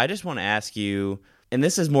I just want to ask you, and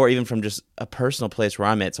this is more even from just a personal place where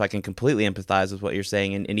I'm at, so I can completely empathize with what you're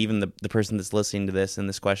saying. And even the person that's listening to this and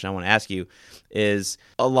this question I want to ask you is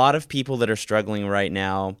a lot of people that are struggling right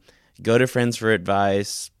now go to friends for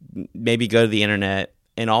advice, maybe go to the internet,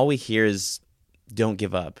 and all we hear is don't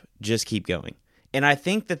give up, just keep going. And I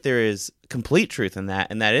think that there is complete truth in that,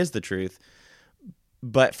 and that is the truth.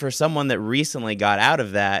 But for someone that recently got out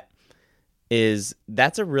of that,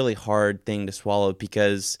 that's a really hard thing to swallow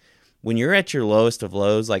because when you're at your lowest of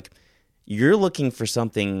lows, like you're looking for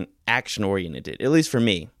something action oriented, at least for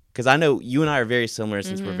me. Because I know you and I are very similar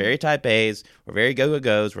since we're very type A's, we're very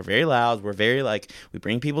go-go-go's, we're very loud, we're very like, we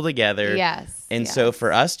bring people together. Yes. And so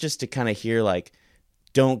for us just to kind of hear like,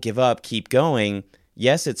 don't give up, keep going.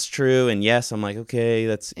 Yes, it's true. And yes, I'm like, okay,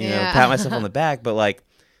 that's, pat myself on the back. But like,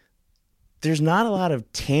 there's not a lot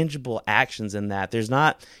of tangible actions in that. There's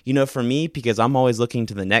not, for me, because I'm always looking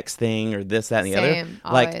to the next thing or this, that, and the other. Always.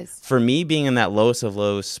 Like for me being in that lowest of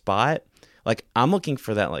lows spot, like I'm looking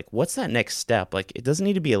for that, like what's that next step? Like it doesn't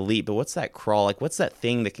need to be a leap, but what's that crawl? Like what's that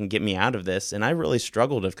thing that can get me out of this? And I really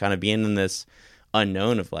struggled of kind of being in this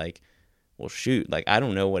unknown of like, well, shoot, like I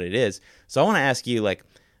don't know what it is. So I want to ask you, like,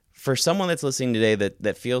 for someone that's listening today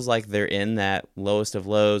that feels like they're in that lowest of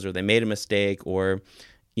lows or they made a mistake or,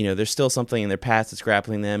 there's still something in their past that's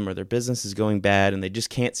grappling them or their business is going bad and they just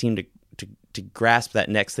can't seem to grasp that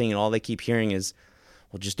next thing and all they keep hearing is,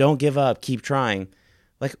 well, just don't give up, keep trying.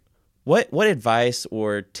 Like, what advice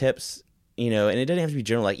or tips, and it doesn't have to be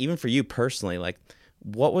general, like even for you personally, like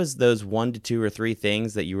what was those 1 to 2 or 3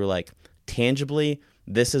 things that you were like, tangibly,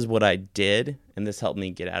 this is what I did and this helped me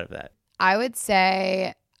get out of that? I would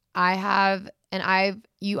say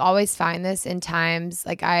you always find this in times,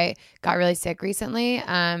 like I got really sick recently.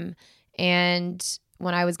 And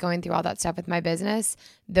when I was going through all that stuff with my business,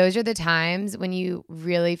 those are the times when you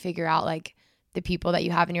really figure out like the people that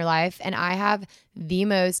you have in your life. And I have the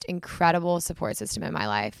most incredible support system in my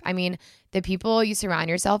life. I mean, the people you surround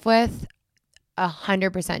yourself with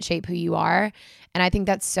 100% shape who you are. And I think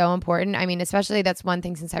that's so important. I mean, especially that's one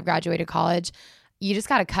thing since I've graduated college. you just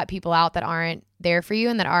got to cut people out that aren't there for you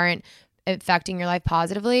and that aren't affecting your life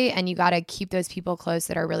positively. And you got to keep those people close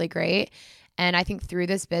that are really great. And I think through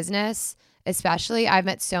this business, especially, I've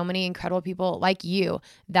met so many incredible people like you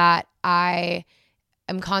that I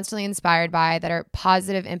am constantly inspired by, that are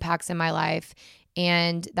positive impacts in my life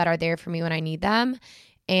and that are there for me when I need them.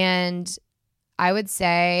 And I would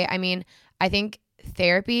say, I mean, I think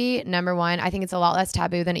therapy, number one, I think it's a lot less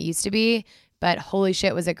taboo than it used to be, but holy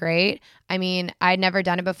shit, was it great. I mean, I'd never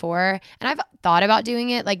done it before, and I've thought about doing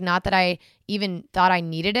it, like not that I even thought I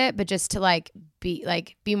needed it, but just to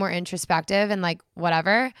be more introspective and like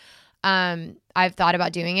whatever. I've thought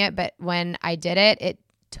about doing it, but when I did it, it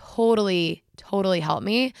totally helped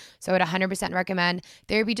me. So I would 100% recommend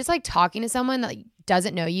therapy, just like talking to someone that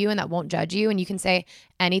doesn't know you and that won't judge you, and you can say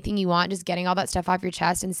anything you want, just getting all that stuff off your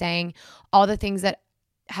chest and saying all the things that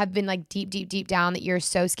have been like deep down that you're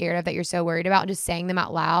so scared of, that you're so worried about, and just saying them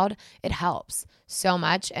out loud. It helps so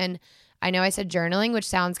much. And I know I said journaling, which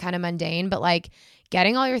sounds kind of mundane, but like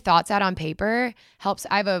getting all your thoughts out on paper helps.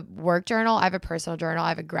 I have a work journal, I have a personal journal, I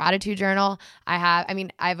have a gratitude journal. I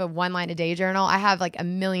have a 1 line a day journal. I have like a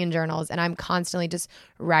million journals, and I'm constantly just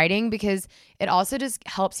writing, because it also just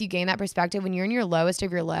helps you gain that perspective when you're in your lowest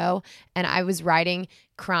of your low. And I was writing,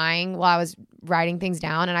 crying while I was writing things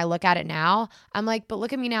down, and I look at it now, I'm like, but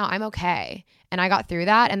look at me now, I'm okay. And I got through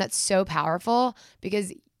that, and that's so powerful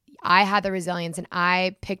because I had the resilience and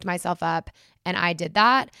I picked myself up and I did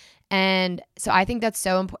that. And so I think that's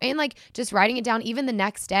so important. And like just writing it down, even the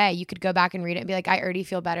next day, you could go back and read it and be like, I already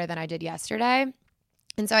feel better than I did yesterday.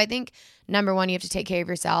 And so I think number one, you have to take care of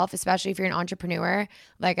yourself, especially if you're an entrepreneur.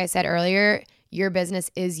 Like I said earlier, your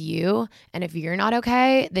business is you. And if you're not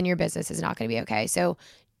okay, then your business is not going to be okay. So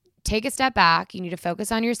take a step back. You need to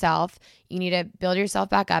focus on yourself. You need to build yourself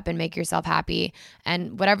back up and make yourself happy.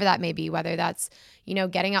 And whatever that may be, whether that's,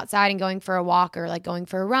 getting outside and going for a walk, or like going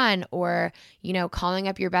for a run, or, calling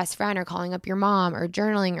up your best friend, or calling up your mom, or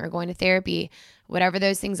journaling, or going to therapy, whatever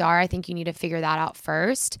those things are, I think you need to figure that out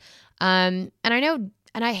first. And I know,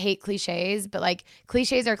 and I hate cliches, but like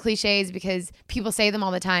cliches are cliches because people say them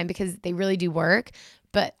all the time because they really do work.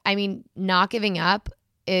 But I mean, not giving up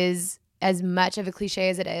is as much of a cliche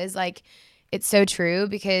as it is. Like, it's so true,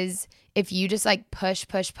 because if you just like push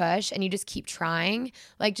and you just keep trying,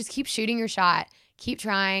 like just keep shooting your shot, keep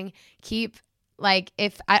trying, keep like,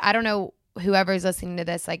 if I don't know, whoever's listening to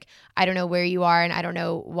this, like, I don't know where you are and I don't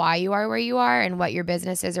know why you are where you are and what your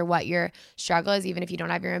business is or what your struggle is, even if you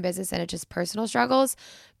don't have your own business and it's just personal struggles,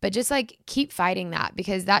 but just like keep fighting that,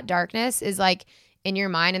 because that darkness is like in your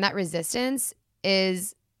mind and that resistance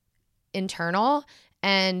is internal,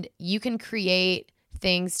 and you can create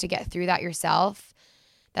things to get through that yourself.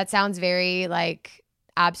 That sounds very like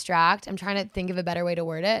abstract. I'm trying to think of a better way to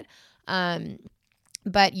word it.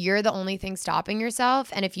 But you're the only thing stopping yourself.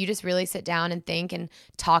 And if you just really sit down and think and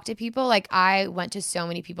talk to people, like I went to so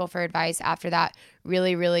many people for advice after that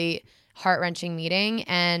really, really heart-wrenching meeting.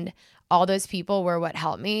 And all those people were what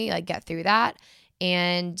helped me like get through that.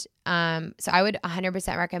 And so I would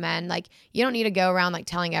 100% recommend, like, you don't need to go around like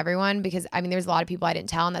telling everyone, because I mean, there's a lot of people I didn't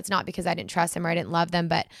tell, and that's not because I didn't trust them or I didn't love them,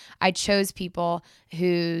 but I chose people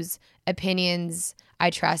whose opinions I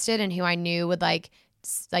trusted and who I knew would like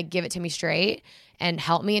give it to me straight and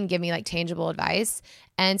help me and give me like tangible advice.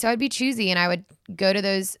 And so I'd be choosy, and I would go to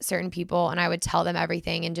those certain people and I would tell them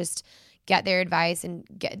everything and just get their advice, and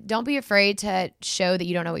don't be afraid to show that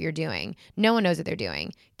you don't know what you're doing. No one knows what they're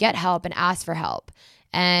doing. Get help and ask for help.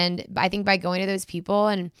 And I think by going to those people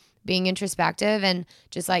and being introspective and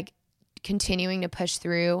just like continuing to push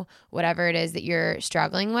through whatever it is that you're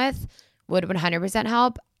struggling with would 100%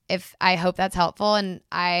 help. I hope that's helpful. And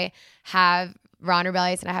I have Ron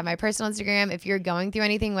Rebellious and I have my personal Instagram. If you're going through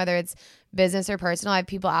anything, whether it's business or personal, I have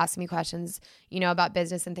people ask me questions, about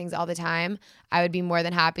business and things all the time. I would be more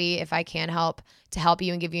than happy if I can help to help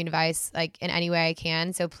you and give you advice like in any way I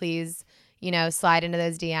can. So please, slide into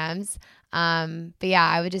those DMs. But yeah,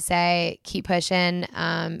 I would just say keep pushing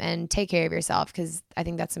and take care of yourself, because I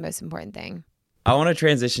think that's the most important thing. I want to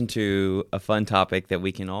transition to a fun topic that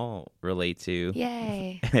we can all relate to.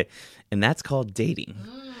 Yay. And that's called dating.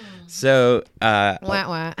 So,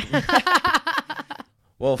 wah.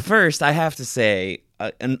 Well, first I have to say,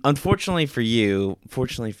 and unfortunately for you,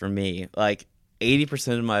 fortunately for me, like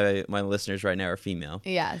 80% of my listeners right now are female.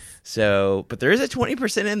 Yes. So, but there is a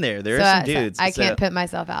 20% in there. There are some dudes. I can't put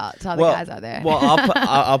myself out to all the guys out there.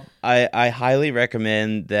 Well, I highly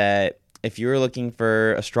recommend that if you're looking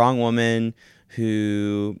for a strong woman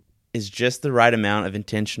who is just the right amount of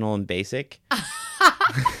intentional and basic,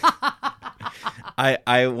 I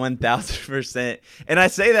 1000%. And I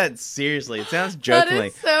say that seriously. It sounds jokingly. That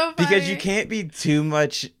is so funny. Because you can't be too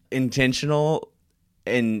much intentional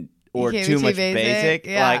or can't too be too much basic.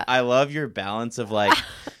 Yeah. Like, I love your balance of like,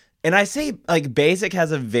 and I say like basic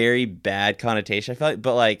has a very bad connotation, I feel like,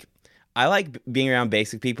 but like, I like being around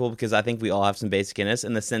basic people because I think we all have some basic in us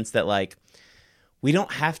in the sense that like, we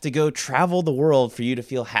don't have to go travel the world for you to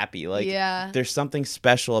feel happy. Like, there's something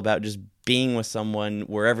special about just being with someone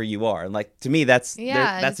wherever you are. And like, to me, that's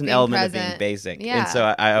an element of being basic. Yeah. And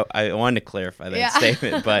so I wanted to clarify that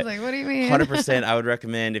statement. But I was like, what do you mean? 100%, I would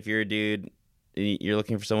recommend if you're a dude, you're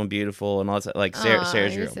looking for someone beautiful and all that, like Sarah's your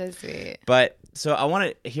you're girl. so sweet. But so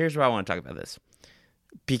here's where I want to talk about this,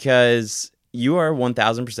 because you are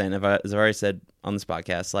 1000%, as I've already said on this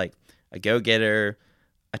podcast, like a go-getter,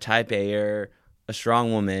 a type A-er, a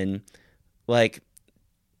strong woman. Like,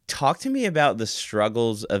 talk to me about the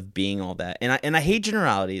struggles of being all that. And I hate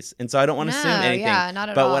generalities, and so I don't want to assume anything. Yeah, not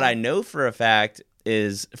at but all. What I know for a fact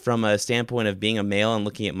is, from a standpoint of being a male and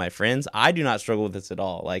looking at my friends, I do not struggle with this at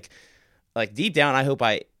all. Like deep down, I hope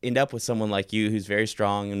I end up with someone like you who's very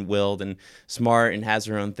strong and willed and smart and has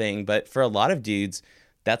her own thing. But for a lot of dudes,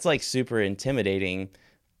 that's like super intimidating.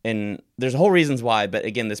 And there's whole reasons why. But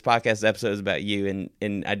again, this podcast episode is about you.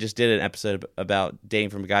 And I just did an episode about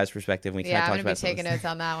dating from a guy's perspective. And we kind of talked about I'm going to be taking notes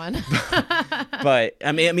on that one. But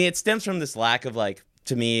I mean, it stems from this lack of like,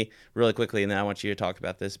 to me, really quickly, and then I want you to talk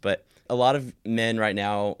about this. But a lot of men right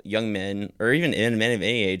now, young men, or even men of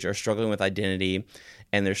any age, are struggling with identity.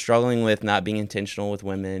 And they're struggling with not being intentional with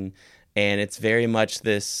women. And it's very much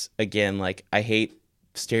this, again, like, I hate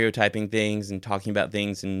stereotyping things and talking about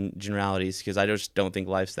things in generalities, because I just don't think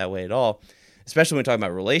life's that way at all, especially when we're talking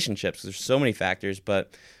about relationships. There's so many factors,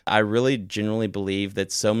 but I really genuinely believe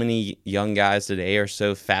that so many young guys today are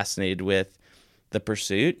so fascinated with the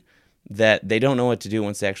pursuit that they don't know what to do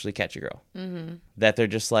once they actually catch a girl. Mm-hmm. That they're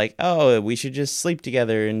just like, oh, we should just sleep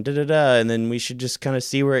together and da-da-da, and then we should just kind of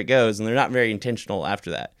see where it goes. And they're not very intentional after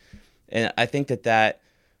that. And I think that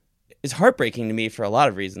is heartbreaking to me for a lot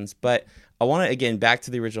of reasons. But I want to, again, back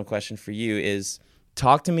to the original question for you is,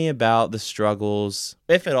 talk to me about the struggles,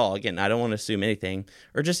 if at all. Again, I don't want to assume anything,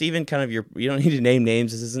 or just even kind of you don't need to name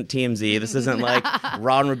names. This isn't TMZ. This isn't like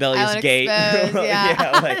Ron Rebellious Gate.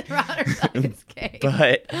 Like Ron Rebellious Gate.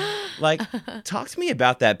 But like, talk to me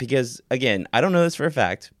about that, because again, I don't know this for a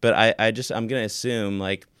fact, but I'm going to assume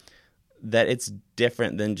like that it's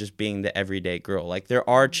different than just being the everyday girl. Like, there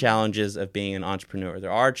are challenges of being an entrepreneur.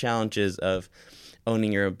 There are challenges of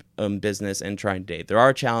owning your own business and trying to date. There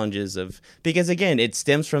are challenges because again, it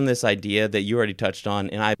stems from this idea that you already touched on,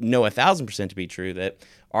 and I know 1000% to be true, that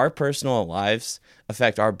our personal lives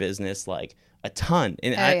affect our business like a ton.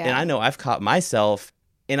 And I know I've caught myself,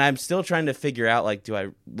 and I'm still trying to figure out, like, do I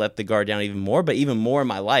let the guard down even more? But even more in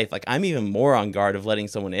my life, like, I'm even more on guard of letting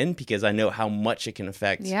someone in, because I know how much it can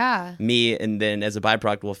affect me, and then as a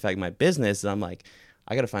byproduct will affect my business. And I'm like,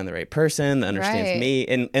 I got to find the right person that understands me.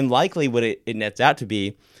 And likely what it nets out to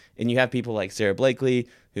be, and you have people like Sarah Blakely,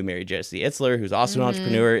 who married Jesse Itzler, who's also an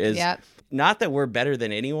entrepreneur, is not that we're better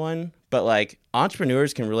than anyone, but like,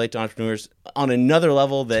 entrepreneurs can relate to entrepreneurs on another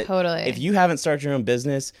level that if you haven't started your own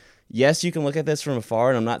business, yes, you can look at this from afar.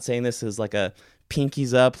 And I'm not saying this as like a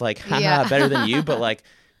pinkies up, like, haha, better than you, but like,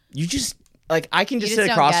 you just, like, I can just sit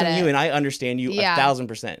across from you and I understand you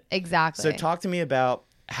 1000%. Exactly. So talk to me about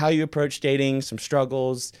how you approach dating, some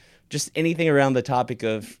struggles, just anything around the topic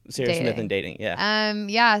of Sarah Smith and dating.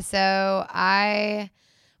 So I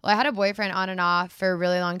had a boyfriend on and off for a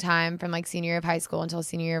really long time, from like senior year of high school until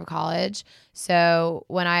senior year of college. So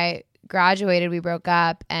when I graduated, we broke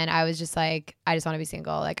up, and I was just like, I just want to be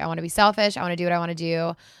single. Like, I want to be selfish. I want to do what I want to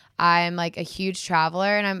do. I'm like a huge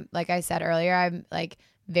traveler, and I'm, like I said earlier, I'm like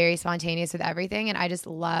very spontaneous with everything. And I just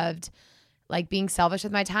loved like being selfish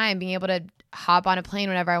with my time, being able to hop on a plane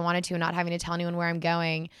whenever I wanted to and not having to tell anyone where I'm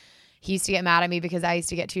going. He used to get mad at me because I used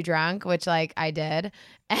to get too drunk, which like I did.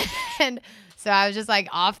 And so I was just like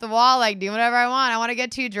off the wall, like doing whatever I want. I want to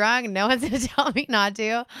get too drunk. No one's going to tell me not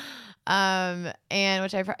to.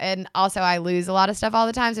 And also I lose a lot of stuff all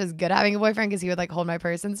the time. So it was good having a boyfriend, because he would like hold my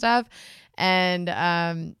purse and stuff. And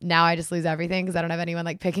now I just lose everything because I don't have anyone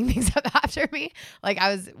like picking things up after me. Like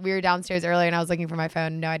we were downstairs earlier and I was looking for my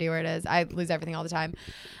phone, no idea where it is. I lose everything all the time.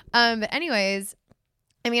 But anyways,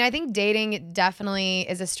 I mean, I think dating definitely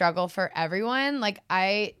is a struggle for everyone. Like,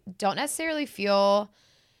 I don't necessarily feel,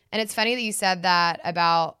 and it's funny that you said that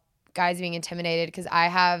about guys being intimidated, because I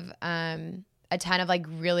have a ton of like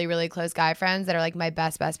really, really close guy friends that are like my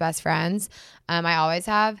best friends. I always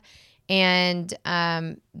have. And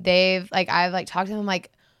I've like talked to them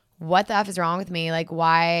like, what the F is wrong with me? Like,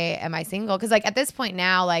 why am I single? Because like at this point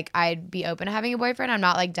now, like I'd be open to having a boyfriend. I'm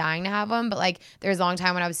not like dying to have one, but like there was a long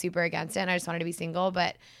time when I was super against it and I just wanted to be single.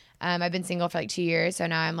 But I've been single for like 2 years. So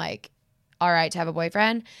now I'm like, all right to have a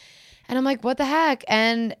boyfriend. And I'm like, what the heck?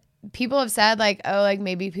 And people have said like, oh, like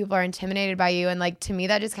maybe people are intimidated by you. And like to me,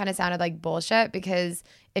 that just kind of sounded like bullshit because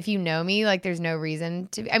if you know me, like there's no reason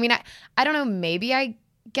to. I mean, I don't know. Maybe I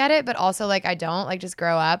get it, but also like I don't. Like just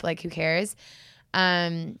grow up. Like who cares?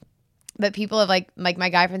 But people have like my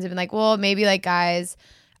guy friends have been like, well, maybe like guys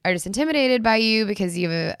are just intimidated by you because you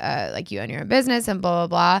have like you own your own business and blah,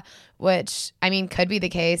 blah, blah, which I mean, could be the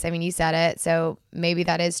case. I mean, you said it. So maybe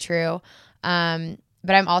that is true.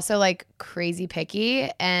 But I'm also like crazy picky.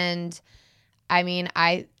 And I mean,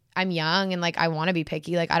 I'm young and like I want to be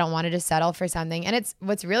picky. Like I don't want to just settle for something. And it's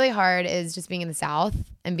what's really hard is just being in the South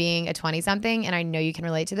and being a 20 something. And I know you can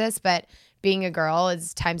relate to this, but being a girl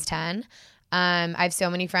is times 10. I have so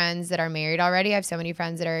many friends that are married already. I have so many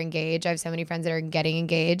friends that are engaged. I have so many friends that are getting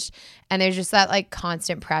engaged. And there's just that like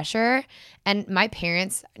constant pressure. And my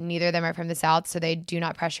parents, neither of them are from the South, so they do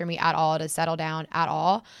not pressure me at all to settle down at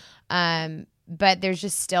all. But there's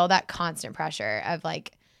just still that constant pressure of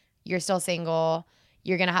like, you're still single.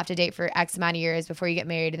 You're going to have to date for X amount of years before you get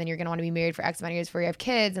married. And then you're going to want to be married for X amount of years before you have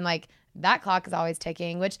kids. And like, that clock is always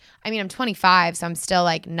ticking, which I mean, I'm 25, so I'm still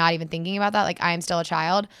like not even thinking about that. Like I am still a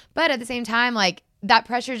child, but at the same time, like that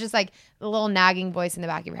pressure is just like the little nagging voice in the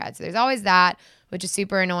back of your head. So there's always that, which is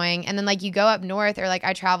super annoying. And then like you go up north or like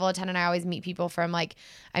I travel a ton and I always meet people from like,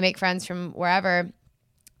 I make friends from wherever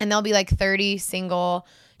and they'll be like 30 single,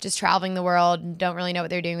 just traveling the world and don't really know what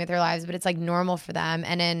they're doing with their lives, but it's like normal for them.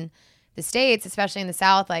 And in the States, especially in the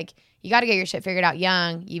South, like you got to get your shit figured out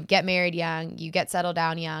young. You get married young. You get settled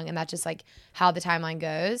down young. And that's just like how the timeline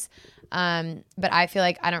goes. But I feel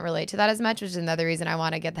like I don't relate to that as much, which is another reason I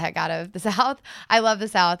want to get the heck out of the South. I love the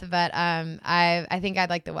South, but I think I'd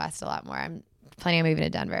like the West a lot more. I'm planning on moving to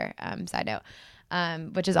Denver, side note.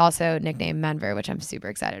 Which is also nicknamed Menver, which I'm super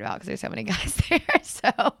excited about because there's so many guys there.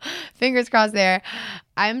 So fingers crossed there.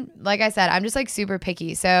 Like I said, I'm just like super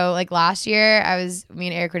picky. So like last year me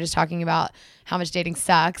and Eric were just talking about how much dating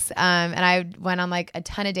sucks. And I went on like a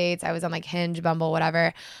ton of dates. I was on like Hinge, Bumble,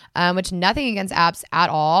 whatever, which nothing against apps at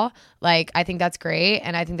all. Like I think that's great.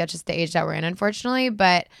 And I think that's just the age that we're in, unfortunately.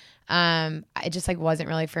 But it just like wasn't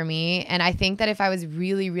really for me. And I think that if I was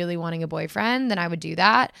really, really wanting a boyfriend, then I would do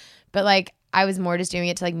that. But like, I was more just doing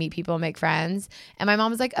it to like meet people and make friends. And my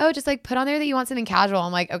mom was like, oh, just like put on there that you want something casual.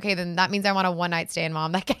 I'm like, okay, then that means I want a one night stand,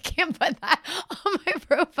 Mom. Like I can't put that on my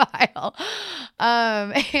profile.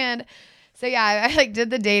 And so yeah, I like did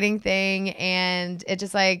the dating thing and it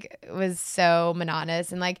just like was so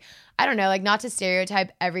monotonous. And like, I don't know, like not to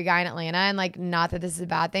stereotype every guy in Atlanta and like not that this is a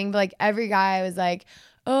bad thing, but like every guy was like,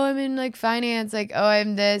 oh, I'm in like finance. Like, oh,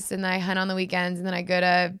 I'm this. And then I hunt on the weekends and then I go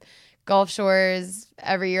to Gulf Shores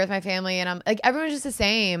every year with my family and I'm like everyone's just the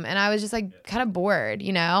same and I was just like kind of bored,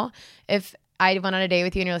 you know, if I went on a date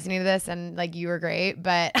with you and you're listening to this and like you were great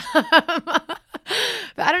but but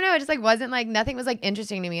I don't know, it just like wasn't like nothing was like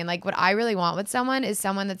interesting to me. And like what I really want with someone is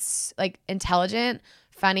someone that's like intelligent,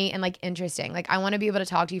 funny, and like interesting. Like I want to be able to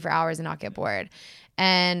talk to you for hours and not get bored.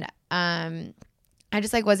 And I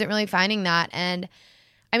just like wasn't really finding that. And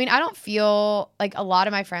I mean, I don't feel like a lot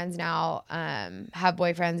of my friends now have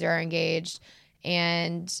boyfriends or are engaged.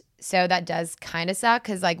 And so that does kind of suck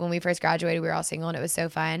because like when we first graduated, we were all single and it was so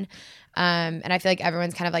fun. And I feel like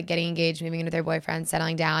everyone's kind of like getting engaged, moving into their boyfriends,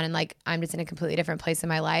 settling down. And like I'm just in a completely different place in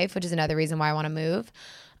my life, which is another reason why I want to move.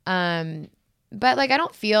 But like I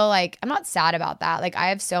don't feel like I'm not sad about that. Like I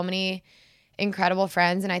have so many incredible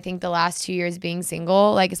friends. And I think the last 2 years being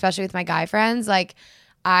single, like especially with my guy friends, like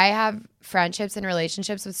I have friendships and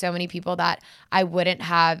relationships with so many people that I wouldn't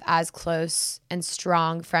have as close and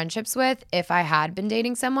strong friendships with if I had been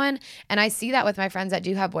dating someone. And I see that with my friends that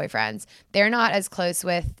do have boyfriends. They're not as close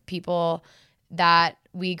with people that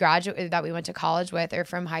we went to college with or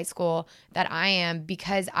from high school that I am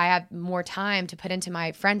because I have more time to put into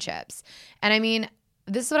my friendships. And I mean,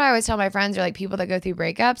 this is what I always tell my friends or like people that go through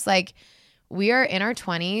breakups, like we are in our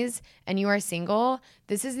 20s and you are single.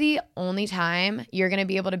 This is the only time you're going to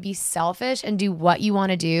be able to be selfish and do what you want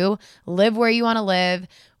to do, live where you want to live,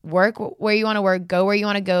 work where you want to work, go where you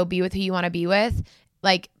want to go, be with who you want to be with.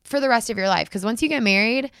 like for the rest of your life. Because once you get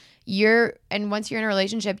married, once you're in a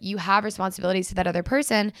relationship, you have responsibilities to that other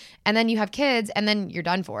person, and then you have kids, and then you're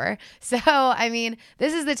done for. So, I mean,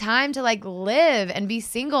 this is the time to like live and be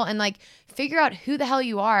single and like figure out who the hell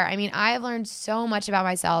you are. I mean, I have learned so much about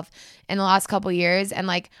myself in the last couple years, and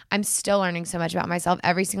like I'm still learning so much about myself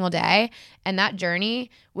every single day. And that journey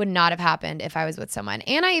would not have happened if I was with someone.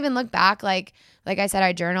 And I even look back, like I said,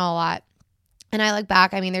 I journal a lot. And I look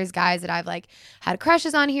back, I mean, there's guys that I've like had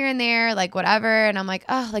crushes on here and there, like whatever. And I'm like,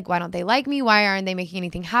 oh, like, why don't they like me? Why aren't they making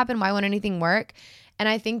anything happen? Why won't anything work? And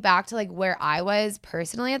I think back to like where I was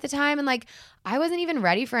personally at the time. And like, I wasn't even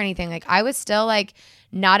ready for anything. Like I was still like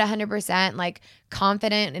not 100% like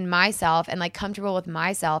confident in myself and like comfortable with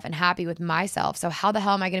myself and happy with myself. So how the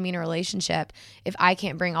hell am I going to be in a relationship if I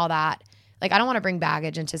can't bring all that? Like, I don't want to bring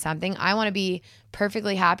baggage into something. I want to be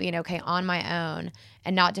perfectly happy and okay on my own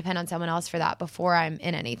and not depend on someone else for that before I'm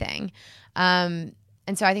in anything. And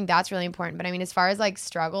so I think that's really important. But I mean, as far as like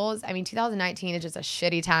struggles, I mean, 2019 is just a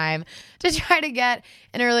shitty time to try to get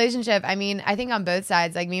in a relationship. I mean, I think on both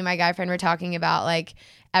sides, like me and my guy friend were talking about like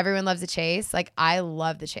everyone loves the chase. Like I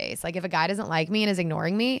love the chase. Like if a guy doesn't like me and is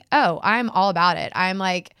ignoring me, oh, I'm all about it. I'm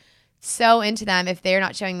like so into them if they're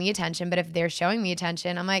not showing me attention. But if they're showing me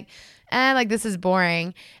attention, I'm like, like this is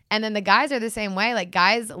boring. And then the guys are the same way. Like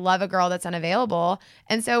guys love a girl that's unavailable.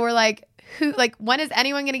 And so we're like, when is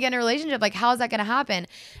anyone going to get in a relationship? Like, how is that going to happen?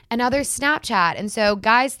 And now there's Snapchat. And so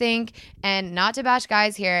guys think, and not to bash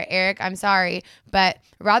guys here, Eric, I'm sorry, but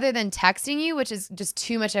rather than texting you, which is just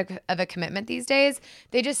too much of a commitment these days,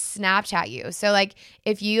 they just Snapchat you. So like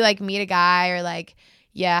if you like meet a guy or like,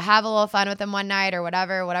 have a little fun with them one night or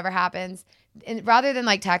whatever happens, and rather than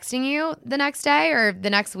like texting you the next day or the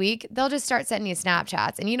next week, they'll just start sending you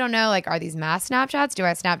Snapchats. And you don't know, like, are these mass Snapchats? Do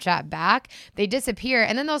I Snapchat back? They disappear.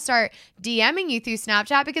 And then they'll start DMing you through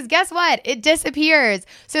Snapchat because guess what? It disappears.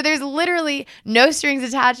 So there's literally no strings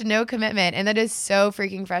attached, no commitment. And that is so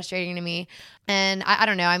freaking frustrating to me. And I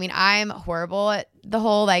don't know. I mean, I'm horrible at the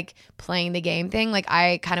whole like playing the game thing. Like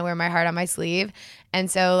I kind of wear my heart on my sleeve.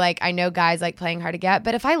 And so like I know guys like playing hard to get.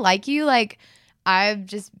 But if I like you, like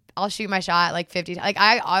I'll shoot my shot like 50 times.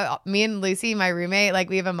 Like me and Lucy, my roommate, like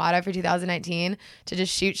we have a motto for 2019 to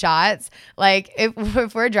just shoot shots. Like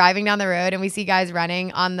if we're driving down the road and we see guys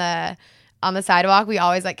running on the sidewalk, we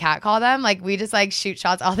always like catcall them. Like we just like shoot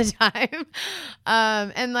shots all the time.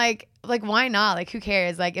 And like why not? Like who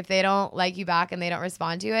cares? Like if they don't like you back and they don't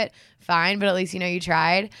respond to it, fine. But at least you know you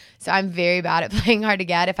tried. So I'm very bad at playing hard to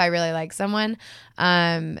get if I really like someone.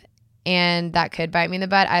 And that could bite me in the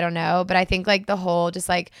butt. I don't know. But I think like the whole just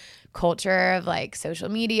like culture of like social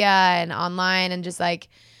media and online and just like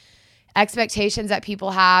expectations that people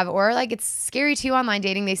have, or like it's scary too online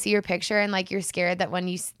dating. They see your picture and like you're scared that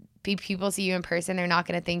when people see you in person, they're not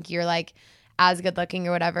going to think you're like as good looking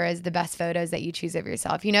or whatever as the best photos that you choose of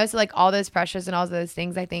yourself, you know? So like all those pressures and all those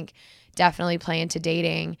things I think definitely play into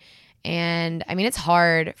dating. And I mean, it's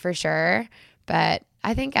hard for sure, but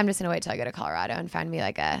I think I'm just going to wait till I go to Colorado and find me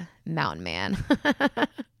like a mountain man.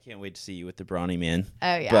 Can't wait to see you with the brawny man.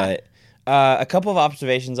 Oh, yeah. But a couple of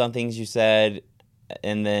observations on things you said,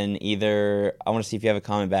 and then either I want to see if you have a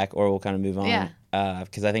comment back or we'll kind of move on. Yeah.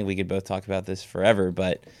 Because I think we could both talk about this forever.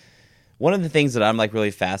 But one of the things that I'm like really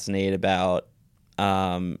fascinated about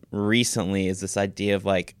recently is this idea of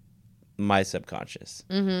like my subconscious.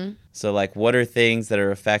 Mm-hmm. So like what are things that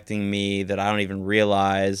are affecting me that I don't even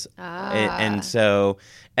realize? And so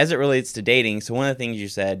as it relates to dating, so one of the things you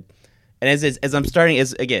said, and as I'm starting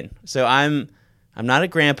is again, so I'm not a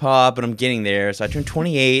grandpa, but I'm getting there. So I turned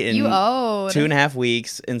 28 in 2.5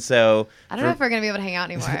 weeks. And so I don't know if we're going to be able to hang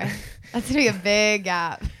out anymore. That's going to be a big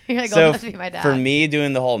gap. You're like, so to be my dad. For me,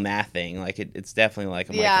 doing the whole math thing, like it's definitely like,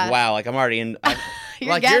 I'm like, wow, like I'm already in,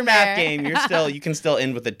 like your math game, you can still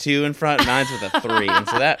end with a 2 in front, mine's with a 3. And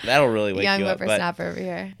so that'll really wake you up. Young whippersnapper over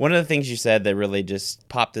here. One of the things you said that really just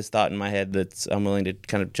popped this thought in my head I'm willing to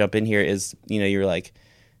kind of jump in here is, you know, you're like,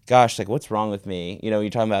 gosh, like what's wrong with me? You know, you're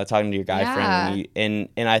talking to your guy friend,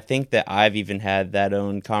 and I think that I've even had that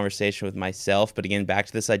own conversation with myself. But again, back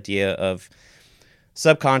to this idea of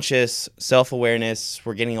subconscious self-awareness.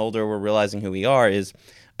 We're getting older. We're realizing who we are. Is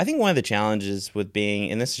I think one of the challenges with being,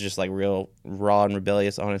 and this is just like real raw and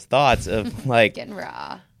rebellious, honest thoughts of like getting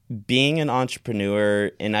raw. Being an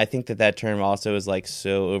entrepreneur, and I think that term also is like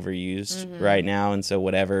so overused right now. And so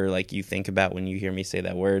whatever like you think about when you hear me say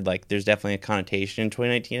that word, like there's definitely a connotation in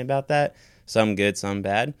 2019 about that. Some good, some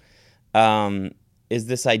bad. Is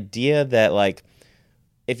this idea that like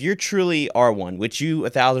if you truly are one, which you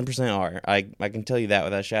 1,000% are, I can tell you that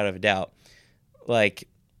without a shadow of a doubt, like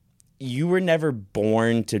you were never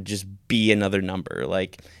born to just be another number.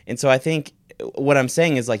 Like, and so I think what I'm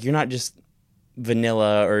saying is like, you're not just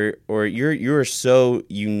vanilla, or you're so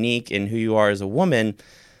unique in who you are as a woman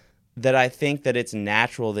that I think that it's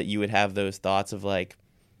natural that you would have those thoughts of like,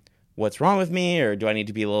 what's wrong with me, or do I need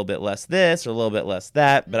to be a little bit less this or a little bit less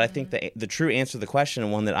that? But I think that the true answer to the question,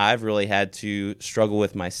 and one that I've really had to struggle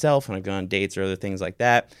with myself when I've gone on dates or other things like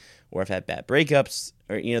that, or I've had bad breakups,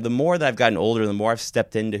 or, you know, the more that I've gotten older, the more I've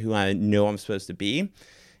stepped into who I know I'm supposed to be,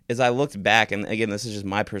 is I looked back, and again, this is just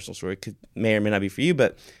my personal story, it may or may not be for you,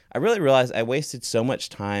 but I really realized I wasted so much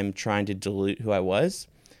time trying to dilute who I was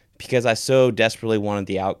because I so desperately wanted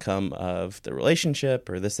the outcome of the relationship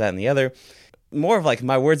or this, that, and the other. More of like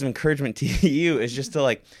my words of encouragement to you is just to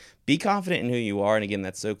like be confident in who you are. And again,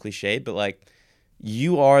 that's so cliched, but like,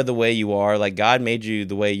 you are the way you are. Like, God made you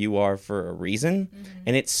the way you are for a reason.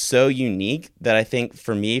 And it's so unique that I think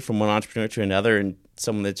for me, from one entrepreneur to another, and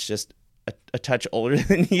someone that's just a touch older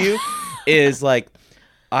than you, is like,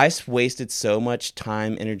 I wasted so much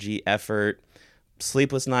time, energy, effort,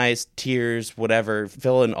 sleepless nights, tears, whatever,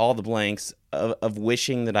 fill in all the blanks of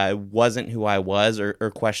wishing that I wasn't who I was, or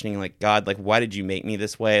questioning like, God, like, why did you make me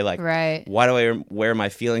this way? Like, Right. why do I wear my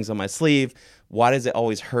feelings on my sleeve? Why does it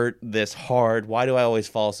always hurt this hard? Why do I always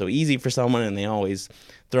fall so easy for someone and they always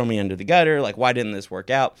throw me under the gutter? Like, why didn't this work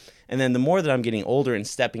out? And then the more that I'm getting older and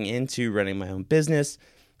stepping into running my own business,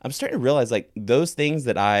 I'm starting to realize like those things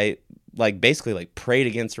that I like basically like prayed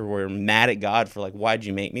against or were mad at God for, like, why'd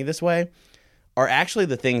you make me this way, are actually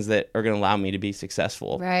the things that are going to allow me to be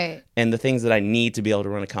successful. Right. And the things that I need to be able to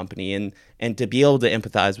run a company, and to be able to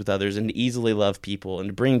empathize with others, and to easily love people, and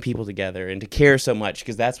to bring people together, and to care so much,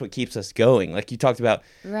 because that's what keeps us going. Like you talked about,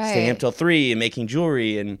 staying up till 3 and making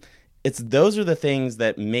jewelry, and those are the things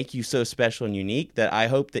that make you so special and unique, that I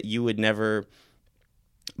hope that you would never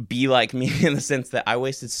be like me, in the sense that I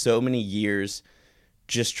wasted so many years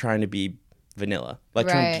just trying to be vanilla, like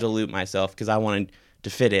trying to dilute myself because I wanted to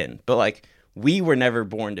fit in. But like, we were never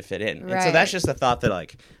born to fit in. And so that's just a thought that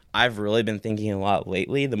like I've really been thinking a lot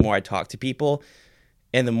lately, the more I talk to people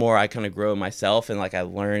and the more I kind of grow myself and like I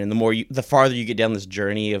learn, and the farther you get down this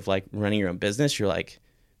journey of like running your own business, you're like,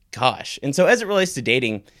 gosh. And so as it relates to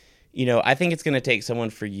dating, you know, I think it's going to take someone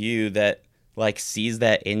for you that like sees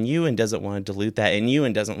that in you and doesn't want to dilute that in you,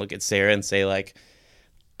 and doesn't look at Sarah and say like,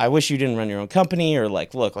 I wish you didn't run your own company, or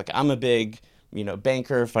like, look, like I'm a big, you know,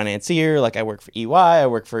 banker, financier, like I work for EY, I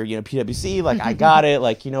work for, you know, PwC, like I got it,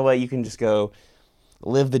 like, you know what, you can just go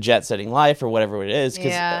live the jet setting life or whatever it is,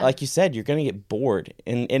 because like you said, you're gonna get bored,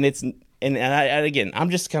 and again, I'm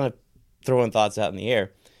just kind of throwing thoughts out in the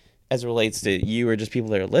air as it relates to you or just people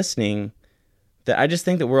that are listening, that I just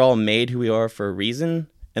think that we're all made who we are for a reason,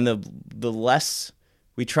 and the less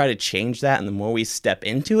we try to change that and the more we step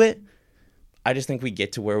into it, I just think we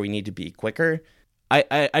get to where we need to be quicker.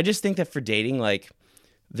 I just think that for dating, like,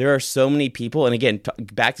 there are so many people, and again,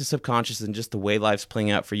 back to subconscious and just the way life's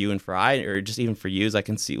playing out for you and for I, or just even for you, as I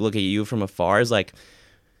can look at you from afar, is like,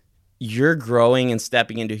 you're growing and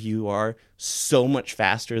stepping into who you are so much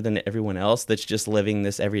faster than everyone else that's just living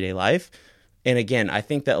this everyday life. And again, I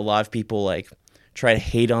think that a lot of people like try to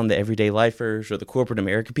hate on the everyday lifers or the corporate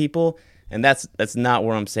America people, and that's not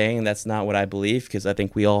what I'm saying. That's not what I believe, because I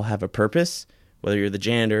think we all have a purpose, whether you're the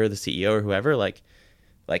janitor or the CEO or whoever. Like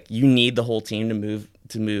you need the whole team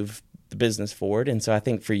to move the business forward. And so I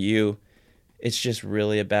think for you, it's just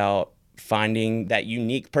really about finding that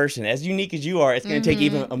unique person. As unique as you are, it's going to take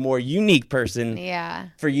even a more unique person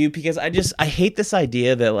for you, because I hate this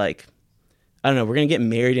idea that like, I don't know, we're going to get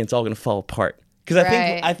married and it's all going to fall apart. Because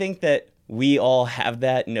I think that we all have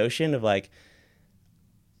that notion of like,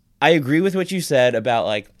 I agree with what you said about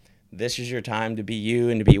like, this is your time to be you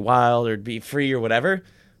and to be wild or to be free or whatever.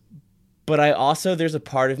 But I also, there's a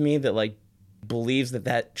part of me that like believes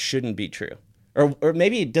that shouldn't be true, or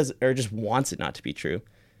maybe it does, or just wants it not to be true.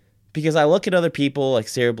 Because I look at other people like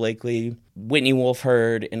Sara Blakely, Whitney Wolfe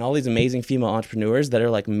Herd, and all these amazing female entrepreneurs that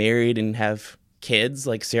are like married and have kids.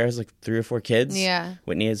 Like Sarah's like 3 or 4 kids. Yeah.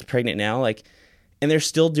 Whitney is pregnant now. Like, and they're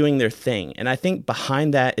still doing their thing. And I think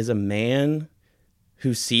behind that is a man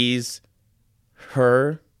who sees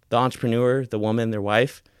her, the entrepreneur, the woman, their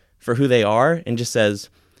wife, for who they are, and just says,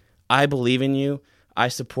 I believe in you. I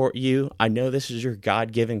support you. I know this is your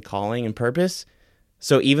God-given calling and purpose.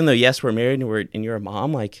 So even though, yes, we're married and you're a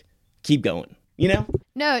mom, like, keep going, you know?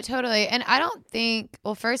 No, totally. And I don't think,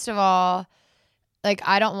 well, first of all, like,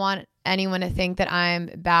 I don't want anyone to think that I'm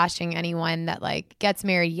bashing anyone that like gets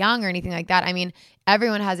married young or anything like that. I mean,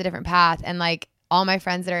 everyone has a different path, and like all my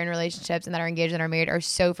friends that are in relationships and that are engaged and are married are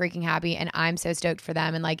so freaking happy, and I'm so stoked for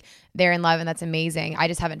them, and like they're in love, and that's amazing. I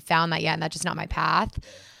just haven't found that yet, and that's just not my path.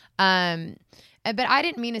 But I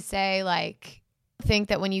didn't mean to say like think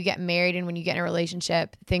that when you get married and when you get in a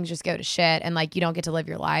relationship, things just go to shit and like you don't get to live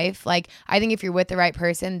your life. Like I think if you're with the right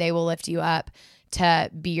person, they will lift you up to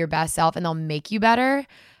be your best self and they'll make you better.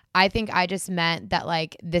 I think I just meant that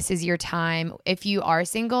like this is your time. If you are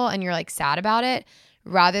single and you're like sad about it,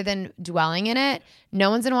 rather than dwelling in it, no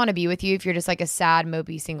one's gonna want to be with you if you're just like a sad,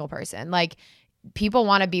 mopey single person. Like people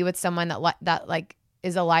want to be with someone that like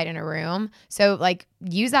is a light in a room. So like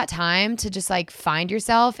use that time to just like find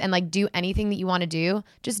yourself and like do anything that you want to do.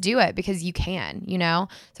 Just do it because you can, you know?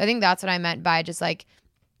 So I think that's what I meant by just like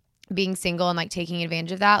being single and like taking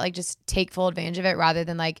advantage of that. Like just take full advantage of it rather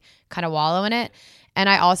than like kind of wallow in it. And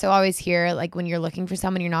I also always hear like when you're looking for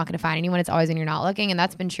someone, you're not going to find anyone. It's always when you're not looking. And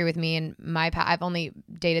that's been true with me in my past. I've only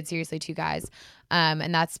dated seriously 2 guys.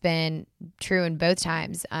 And that's been true in both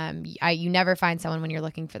times. You never find someone when you're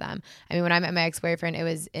looking for them. I mean, when I met my ex-boyfriend, it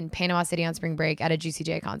was in Panama City on spring break at a Juicy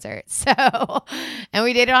J concert. So, and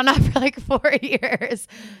we dated on that for like 4 years.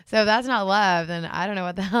 So if that's not love, then I don't know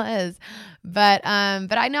what the hell is. But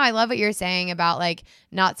I know I love what you're saying about like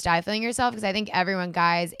not stifling yourself, because I think everyone,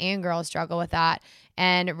 guys and girls, struggle with that.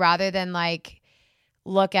 And rather than like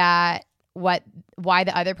look at why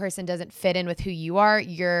the other person doesn't fit in with who you are,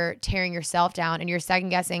 you're tearing yourself down and you're second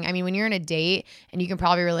guessing. I mean, when you're in a date, and you can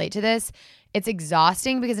probably relate to this, it's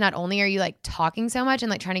exhausting because not only are you like talking so much and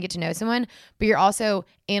like trying to get to know someone, but you're also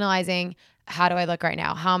analyzing, how do I look right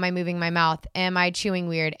now? How am I moving my mouth? Am I chewing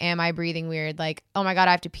weird? Am I breathing weird? Like, oh my God,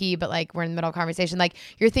 I have to pee, but like we're in the middle of conversation. Like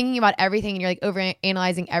you're thinking about everything and you're like over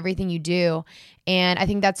analyzing everything you do. And I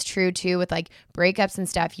think that's true too with like breakups and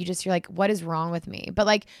stuff. You're like, what is wrong with me? But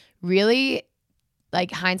like really,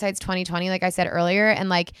 like hindsight's 20/20, like I said earlier. And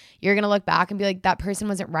like, you're going to look back and be like, that person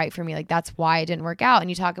wasn't right for me. Like, that's why it didn't work out. And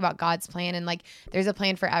you talk about God's plan and like, there's a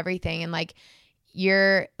plan for everything. And like,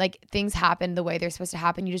 you're like, things happen the way they're supposed to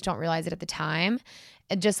happen. You just don't realize it at the time.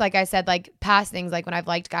 And just like I said, like past things, like when I've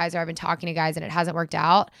liked guys or I've been talking to guys and it hasn't worked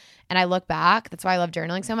out, and I look back, that's why I love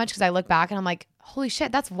journaling so much. Because I look back and I'm like, holy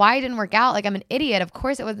shit, that's why it didn't work out. Like I'm an idiot. Of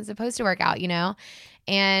course it wasn't supposed to work out, you know?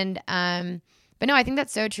 And, but no, I think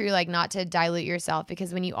that's so true. Like not to dilute yourself,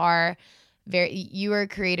 because when you are you are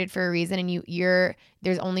created for a reason, and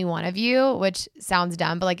there's only one of you, which sounds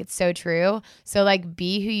dumb, but like it's so true. So like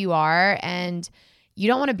be who you are, and you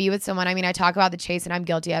don't want to be with someone. I mean, I talk about the chase and I'm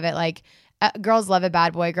guilty of it. Like girls love a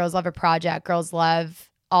bad boy, girls love a project, girls love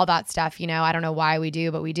all that stuff. You know, I don't know why we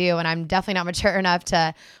do, but we do. And I'm definitely not mature enough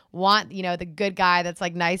to want, you know, the good guy that's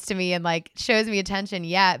like nice to me and like shows me attention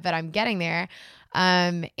yet, but I'm getting there.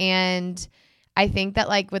 And I think that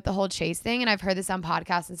like with the whole chase thing, and I've heard this on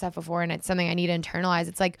podcasts and stuff before, and it's something I need to internalize.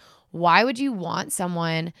 It's like, why would you want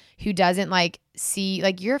someone who doesn't like see,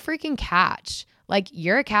 like you're a freaking catch. Like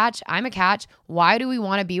you're a catch, I'm a catch. Why do we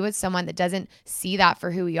want to be with someone that doesn't see that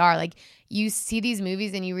for who we are? Like you see these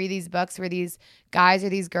movies and you read these books where these guys or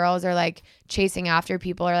these girls are like chasing after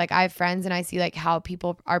people, or like I have friends and I see like how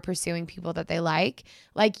people are pursuing people that they like.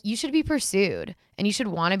 Like you should be pursued, and you should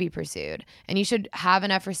want to be pursued, and you should have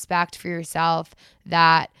enough respect for yourself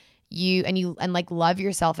that you like love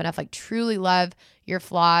yourself enough, like truly love your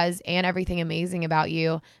flaws and everything amazing about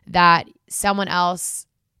you, that someone else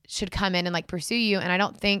should come in and like pursue you. And I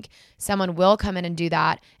don't think someone will come in and do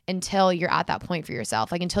that until you're at that point for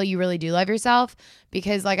yourself, like until you really do love yourself.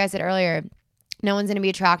 Because like I said earlier, no one's going to be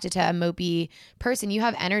attracted to a mopey person. You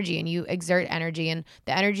have energy and you exert energy, and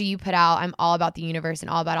the energy you put out, I'm all about the universe and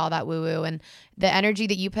all about all that woo woo, and the energy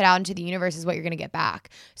that you put out into the universe is what you're going to get back.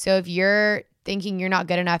 So if you're thinking you're not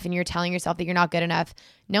good enough and you're telling yourself that you're not good enough,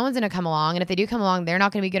 no one's going to come along. And if they do come along, they're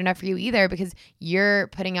not going to be good enough for you either, because you're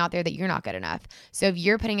putting out there that you're not good enough. So if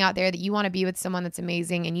you're putting out there that you want to be with someone that's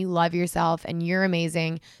amazing and you love yourself and you're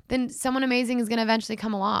amazing, then someone amazing is going to eventually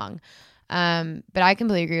come along. But I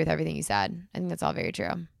completely agree with everything you said. I think that's all very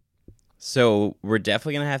true. So we're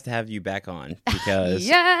definitely going to have you back on, because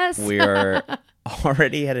yes! we're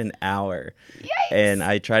already at an hour. Yikes! And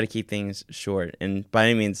I try to keep things short, and by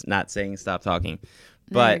any means not saying stop talking.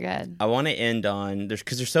 But I want to end on,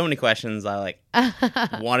 because there's so many questions I like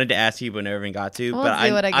wanted to ask you but never even got to. But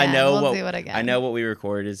I know what we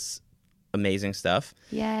record is amazing stuff.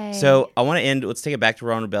 Yay. So I want to end, let's take it back to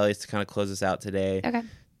Raw and Rebellious to kind of close this out today. Okay.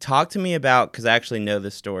 Talk to me about, because I actually know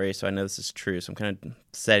this story, so I know this is true, so I'm kind of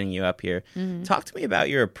setting you up here. Mm-hmm. Talk to me about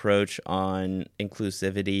your approach on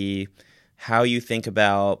inclusivity, how you think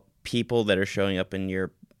about people that are showing up in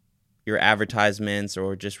your advertisements,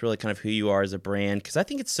 or just really kind of who you are as a brand, because I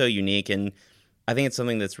think it's so unique, and I think it's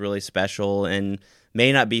something that's really special and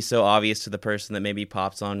may not be so obvious to the person that maybe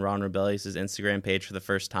pops on Ron Rebellious's Instagram page for the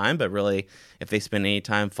first time, but really if they spend any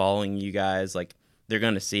time following you guys, like they're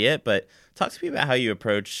going to see it. But talk to me about how you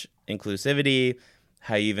approach inclusivity,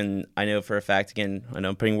 how you even, I know for a fact, again, I know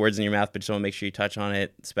I'm putting words in your mouth, but just want to make sure you touch on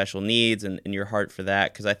it, special needs and your heart for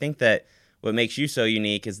that. Because I think that what makes you so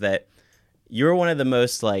unique is that you're one of the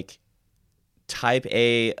most like type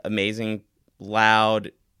A, amazing,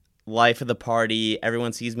 loud, life of the party,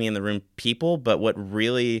 everyone sees me in the room people. But what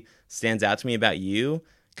really stands out to me about you,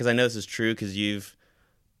 because I know this is true because you've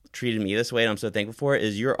treated me this way and I'm so thankful for it,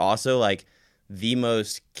 is you're also like the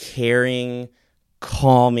most caring,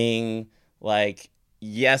 calming, like,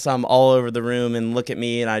 yes, I'm all over the room and look at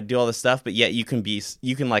me and I do all this stuff, but yet you can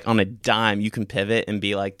like on a dime, you can pivot and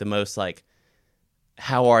be like the most like,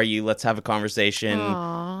 how are you? Let's have a conversation.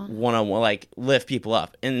 Aww. One-on-one, like lift people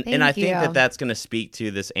up. And I think you. that that's going to speak to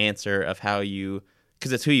this answer of how you,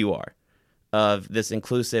 because it's who you are, of this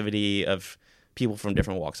inclusivity of people from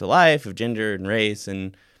different walks of life, of gender and race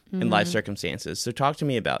and life circumstances. So talk to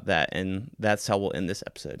me about that, and that's how we'll end this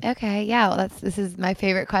episode. Okay, yeah. Well, this is my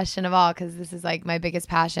favorite question of all because this is like my biggest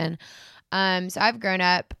passion. So I've grown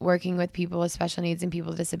up working with people with special needs and people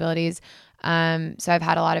with disabilities. So I've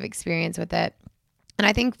had a lot of experience with it, and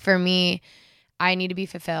I think for me, I need to be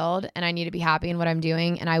fulfilled and I need to be happy in what I'm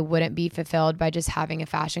doing. And I wouldn't be fulfilled by just having a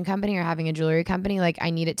fashion company or having a jewelry company. Like I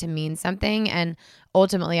need it to mean something. And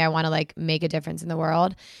ultimately I want to like make a difference in the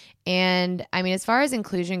world. And I mean, as far as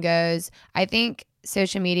inclusion goes, I think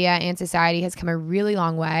social media and society has come a really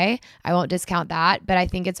long way. I won't discount that, but I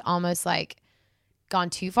think it's almost like gone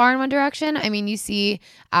too far in one direction. I mean, you see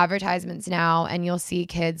advertisements now and you'll see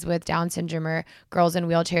kids with Down syndrome or girls in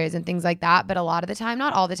wheelchairs and things like that. But a lot of the time,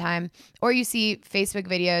 not all the time, or you see Facebook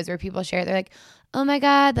videos where people share, they're like, oh my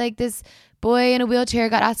God, like this boy in a wheelchair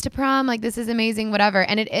got asked to prom. Like this is amazing, whatever.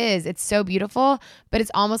 And it's so beautiful, but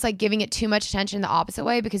it's almost like giving it too much attention the opposite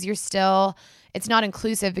way because it's not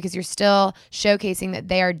inclusive because you're still showcasing that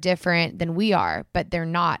they are different than we are, but they're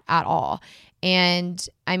not at all. And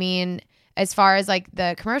I mean, as far as like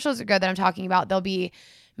the commercials go that I'm talking about, there'll be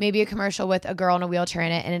maybe a commercial with a girl in a wheelchair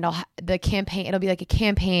in it, and it'll be like a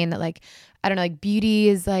campaign that like, I don't know, like beauty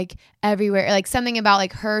is like everywhere, like something about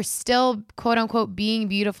like her still quote unquote being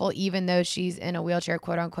beautiful even though she's in a wheelchair,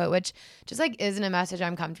 quote unquote, which just like isn't a message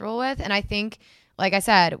I'm comfortable with. And I think, like I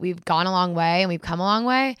said, we've gone a long way and we've come a long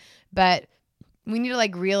way, but we need to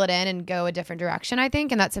like reel it in and go a different direction, I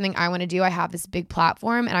think. And that's something I want to do. I have this big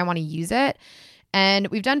platform and I want to use it. And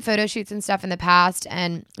we've done photo shoots and stuff in the past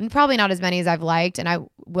and probably not as many as I've liked. And I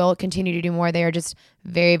will continue to do more. They are just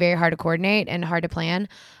very, very hard to coordinate and hard to plan.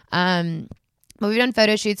 But we've done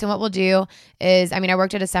photo shoots, and what we'll do is, I mean, I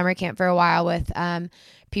worked at a summer camp for a while with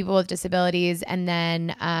people with disabilities. And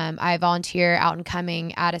then I volunteer out and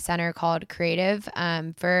coming at a center called Creative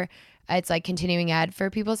for it's like continuing ed for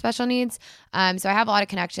people with special needs. So I have a lot of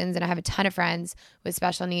connections and I have a ton of friends with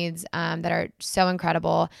special needs that are so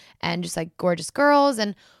incredible and just like gorgeous girls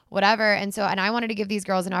and whatever. And I wanted to give these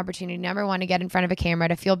girls an opportunity, number one, to get in front of a camera,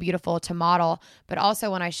 to feel beautiful, to model. But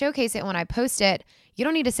also when I showcase it, when I post it, you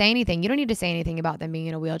don't need to say anything. You don't need to say anything about them being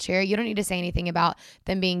in a wheelchair. You don't need to say anything about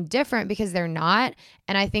them being different because they're not.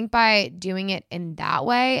 And I think by doing it in that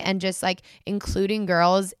way and just like including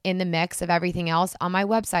girls in the mix of everything else on my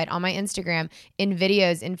website, on my Instagram, in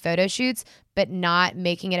videos, in photo shoots, but not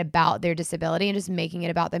making it about their disability and just making it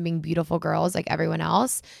about them being beautiful girls like everyone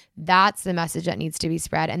else, that's the message that needs to be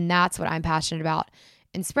spread. And that's what I'm passionate about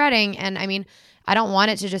in spreading. And I mean, I don't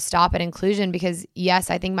want it to just stop at inclusion because yes,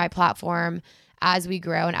 I think my platform, as we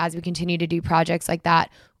grow and as we continue to do projects like that,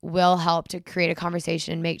 will help to create a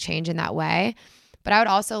conversation and make change in that way. But I would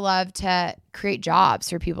also love to create jobs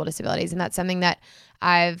for people with disabilities. And that's something that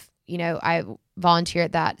I volunteer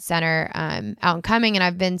at that center out and coming, and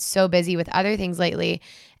I've been so busy with other things lately,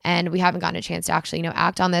 and we haven't gotten a chance to actually,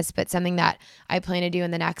 act on this. But something that I plan to do in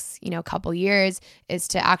the next, couple years is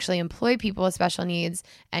to actually employ people with special needs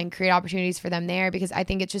and create opportunities for them there, because I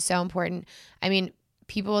think it's just so important. I mean,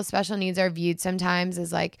 people with special needs are viewed sometimes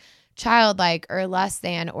as like childlike or less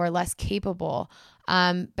than or less capable.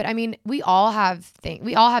 But I mean, we all have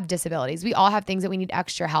disabilities. We all have things that we need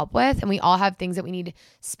extra help with, and we all have things that we need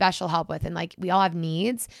special help with. And like, we all have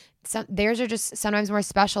needs. Theirs are just sometimes more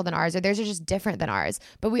special than ours, or theirs are just different than ours,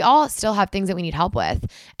 but we all still have things that we need help with.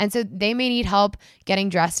 And so they may need help getting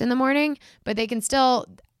dressed in the morning, but they can still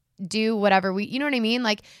do whatever you know what I mean?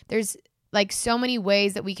 Like there's like so many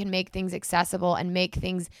ways that we can make things accessible and make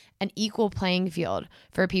things an equal playing field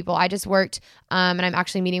for people. I just worked, and I'm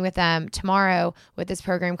actually meeting with them tomorrow with this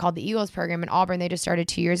program called the Eagles Program in Auburn. They just started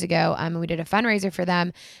 2 years ago, and we did a fundraiser for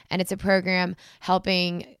them. And it's a program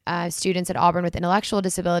helping students at Auburn with intellectual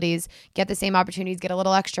disabilities get the same opportunities, get a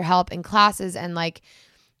little extra help in classes and like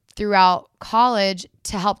throughout college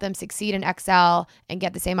to help them succeed and excel and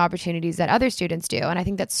get the same opportunities that other students do. And I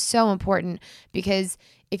think that's so important, because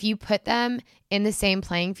if you put them in the same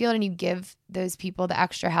playing field and you give those people the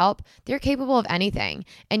extra help, they're capable of anything.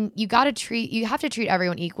 And you have to treat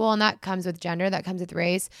everyone equal. And that comes with gender, that comes with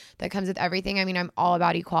race, that comes with everything. I mean, I'm all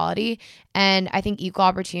about equality. And I think equal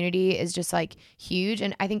opportunity is just like huge.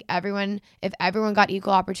 And I think if everyone got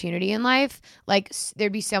equal opportunity in life, like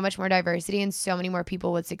there'd be so much more diversity and so many more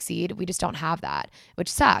people would succeed. We just don't have that, which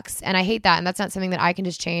sucks. And I hate that. And that's not something that I can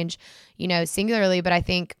just change, singularly. But I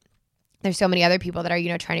think there's so many other people that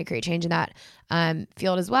are, trying to create change in that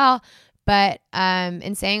field as well. But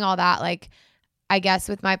in saying all that, like, I guess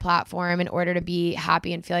with my platform, in order to be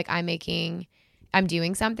happy and feel like I'm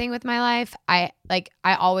doing something with my life, I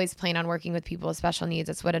always plan on working with people with special needs.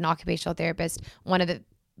 That's what an occupational therapist, one of the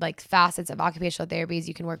facets of occupational therapy is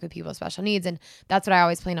you can work with people with special needs. And that's what I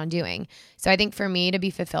always plan on doing. So I think for me to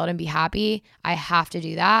be fulfilled and be happy, I have to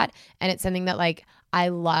do that. And it's something that I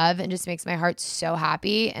love and just makes my heart so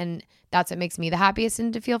happy. And that's what makes me the happiest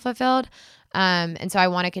and to feel fulfilled. And so I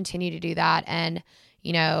want to continue to do that and,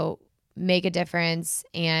 make a difference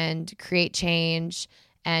and create change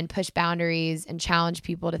and push boundaries and challenge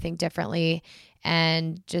people to think differently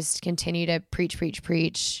and just continue to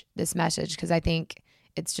preach this message, because I think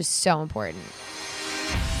it's just so important.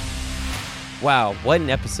 Wow, what an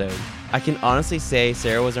episode. I can honestly say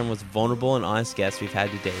Sarah was our most vulnerable and honest guest we've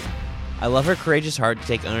had to date. I love her courageous heart to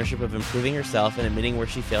take ownership of improving herself and admitting where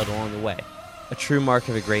she failed along the way. A true mark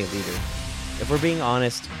of a great leader. If we're being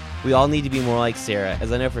honest, we all need to be more like Sarah,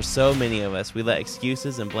 as I know for so many of us, we let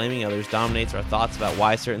excuses and blaming others dominate our thoughts about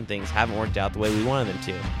why certain things haven't worked out the way we wanted them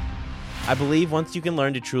to. I believe once you can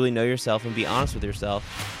learn to truly know yourself and be honest with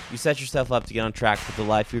yourself, you set yourself up to get on track with the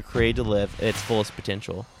life you're created to live at its fullest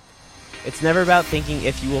potential. It's never about thinking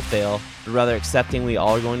if you will fail, but rather accepting we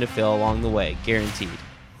all are going to fail along the way, guaranteed.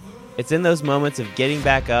 It's in those moments of getting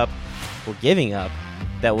back up or giving up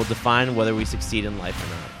that will define whether we succeed in life or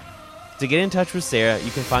not. To get in touch with Sarah,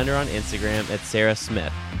 you can find her on Instagram at Sarah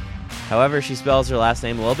Smith. However, she spells her last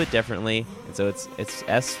name a little bit differently, and so it's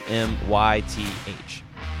Smyth.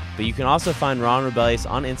 But you can also find Raw and Rebellious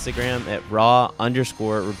on Instagram at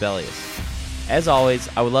raw_rebellious. As always,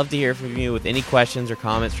 I would love to hear from you with any questions or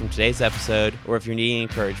comments from today's episode, or if you're needing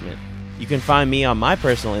encouragement. You can find me on my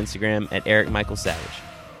personal Instagram at Eric Michael Savage.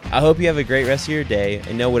 I hope you have a great rest of your day,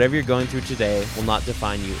 and know whatever you're going through today will not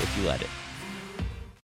define you if you let it.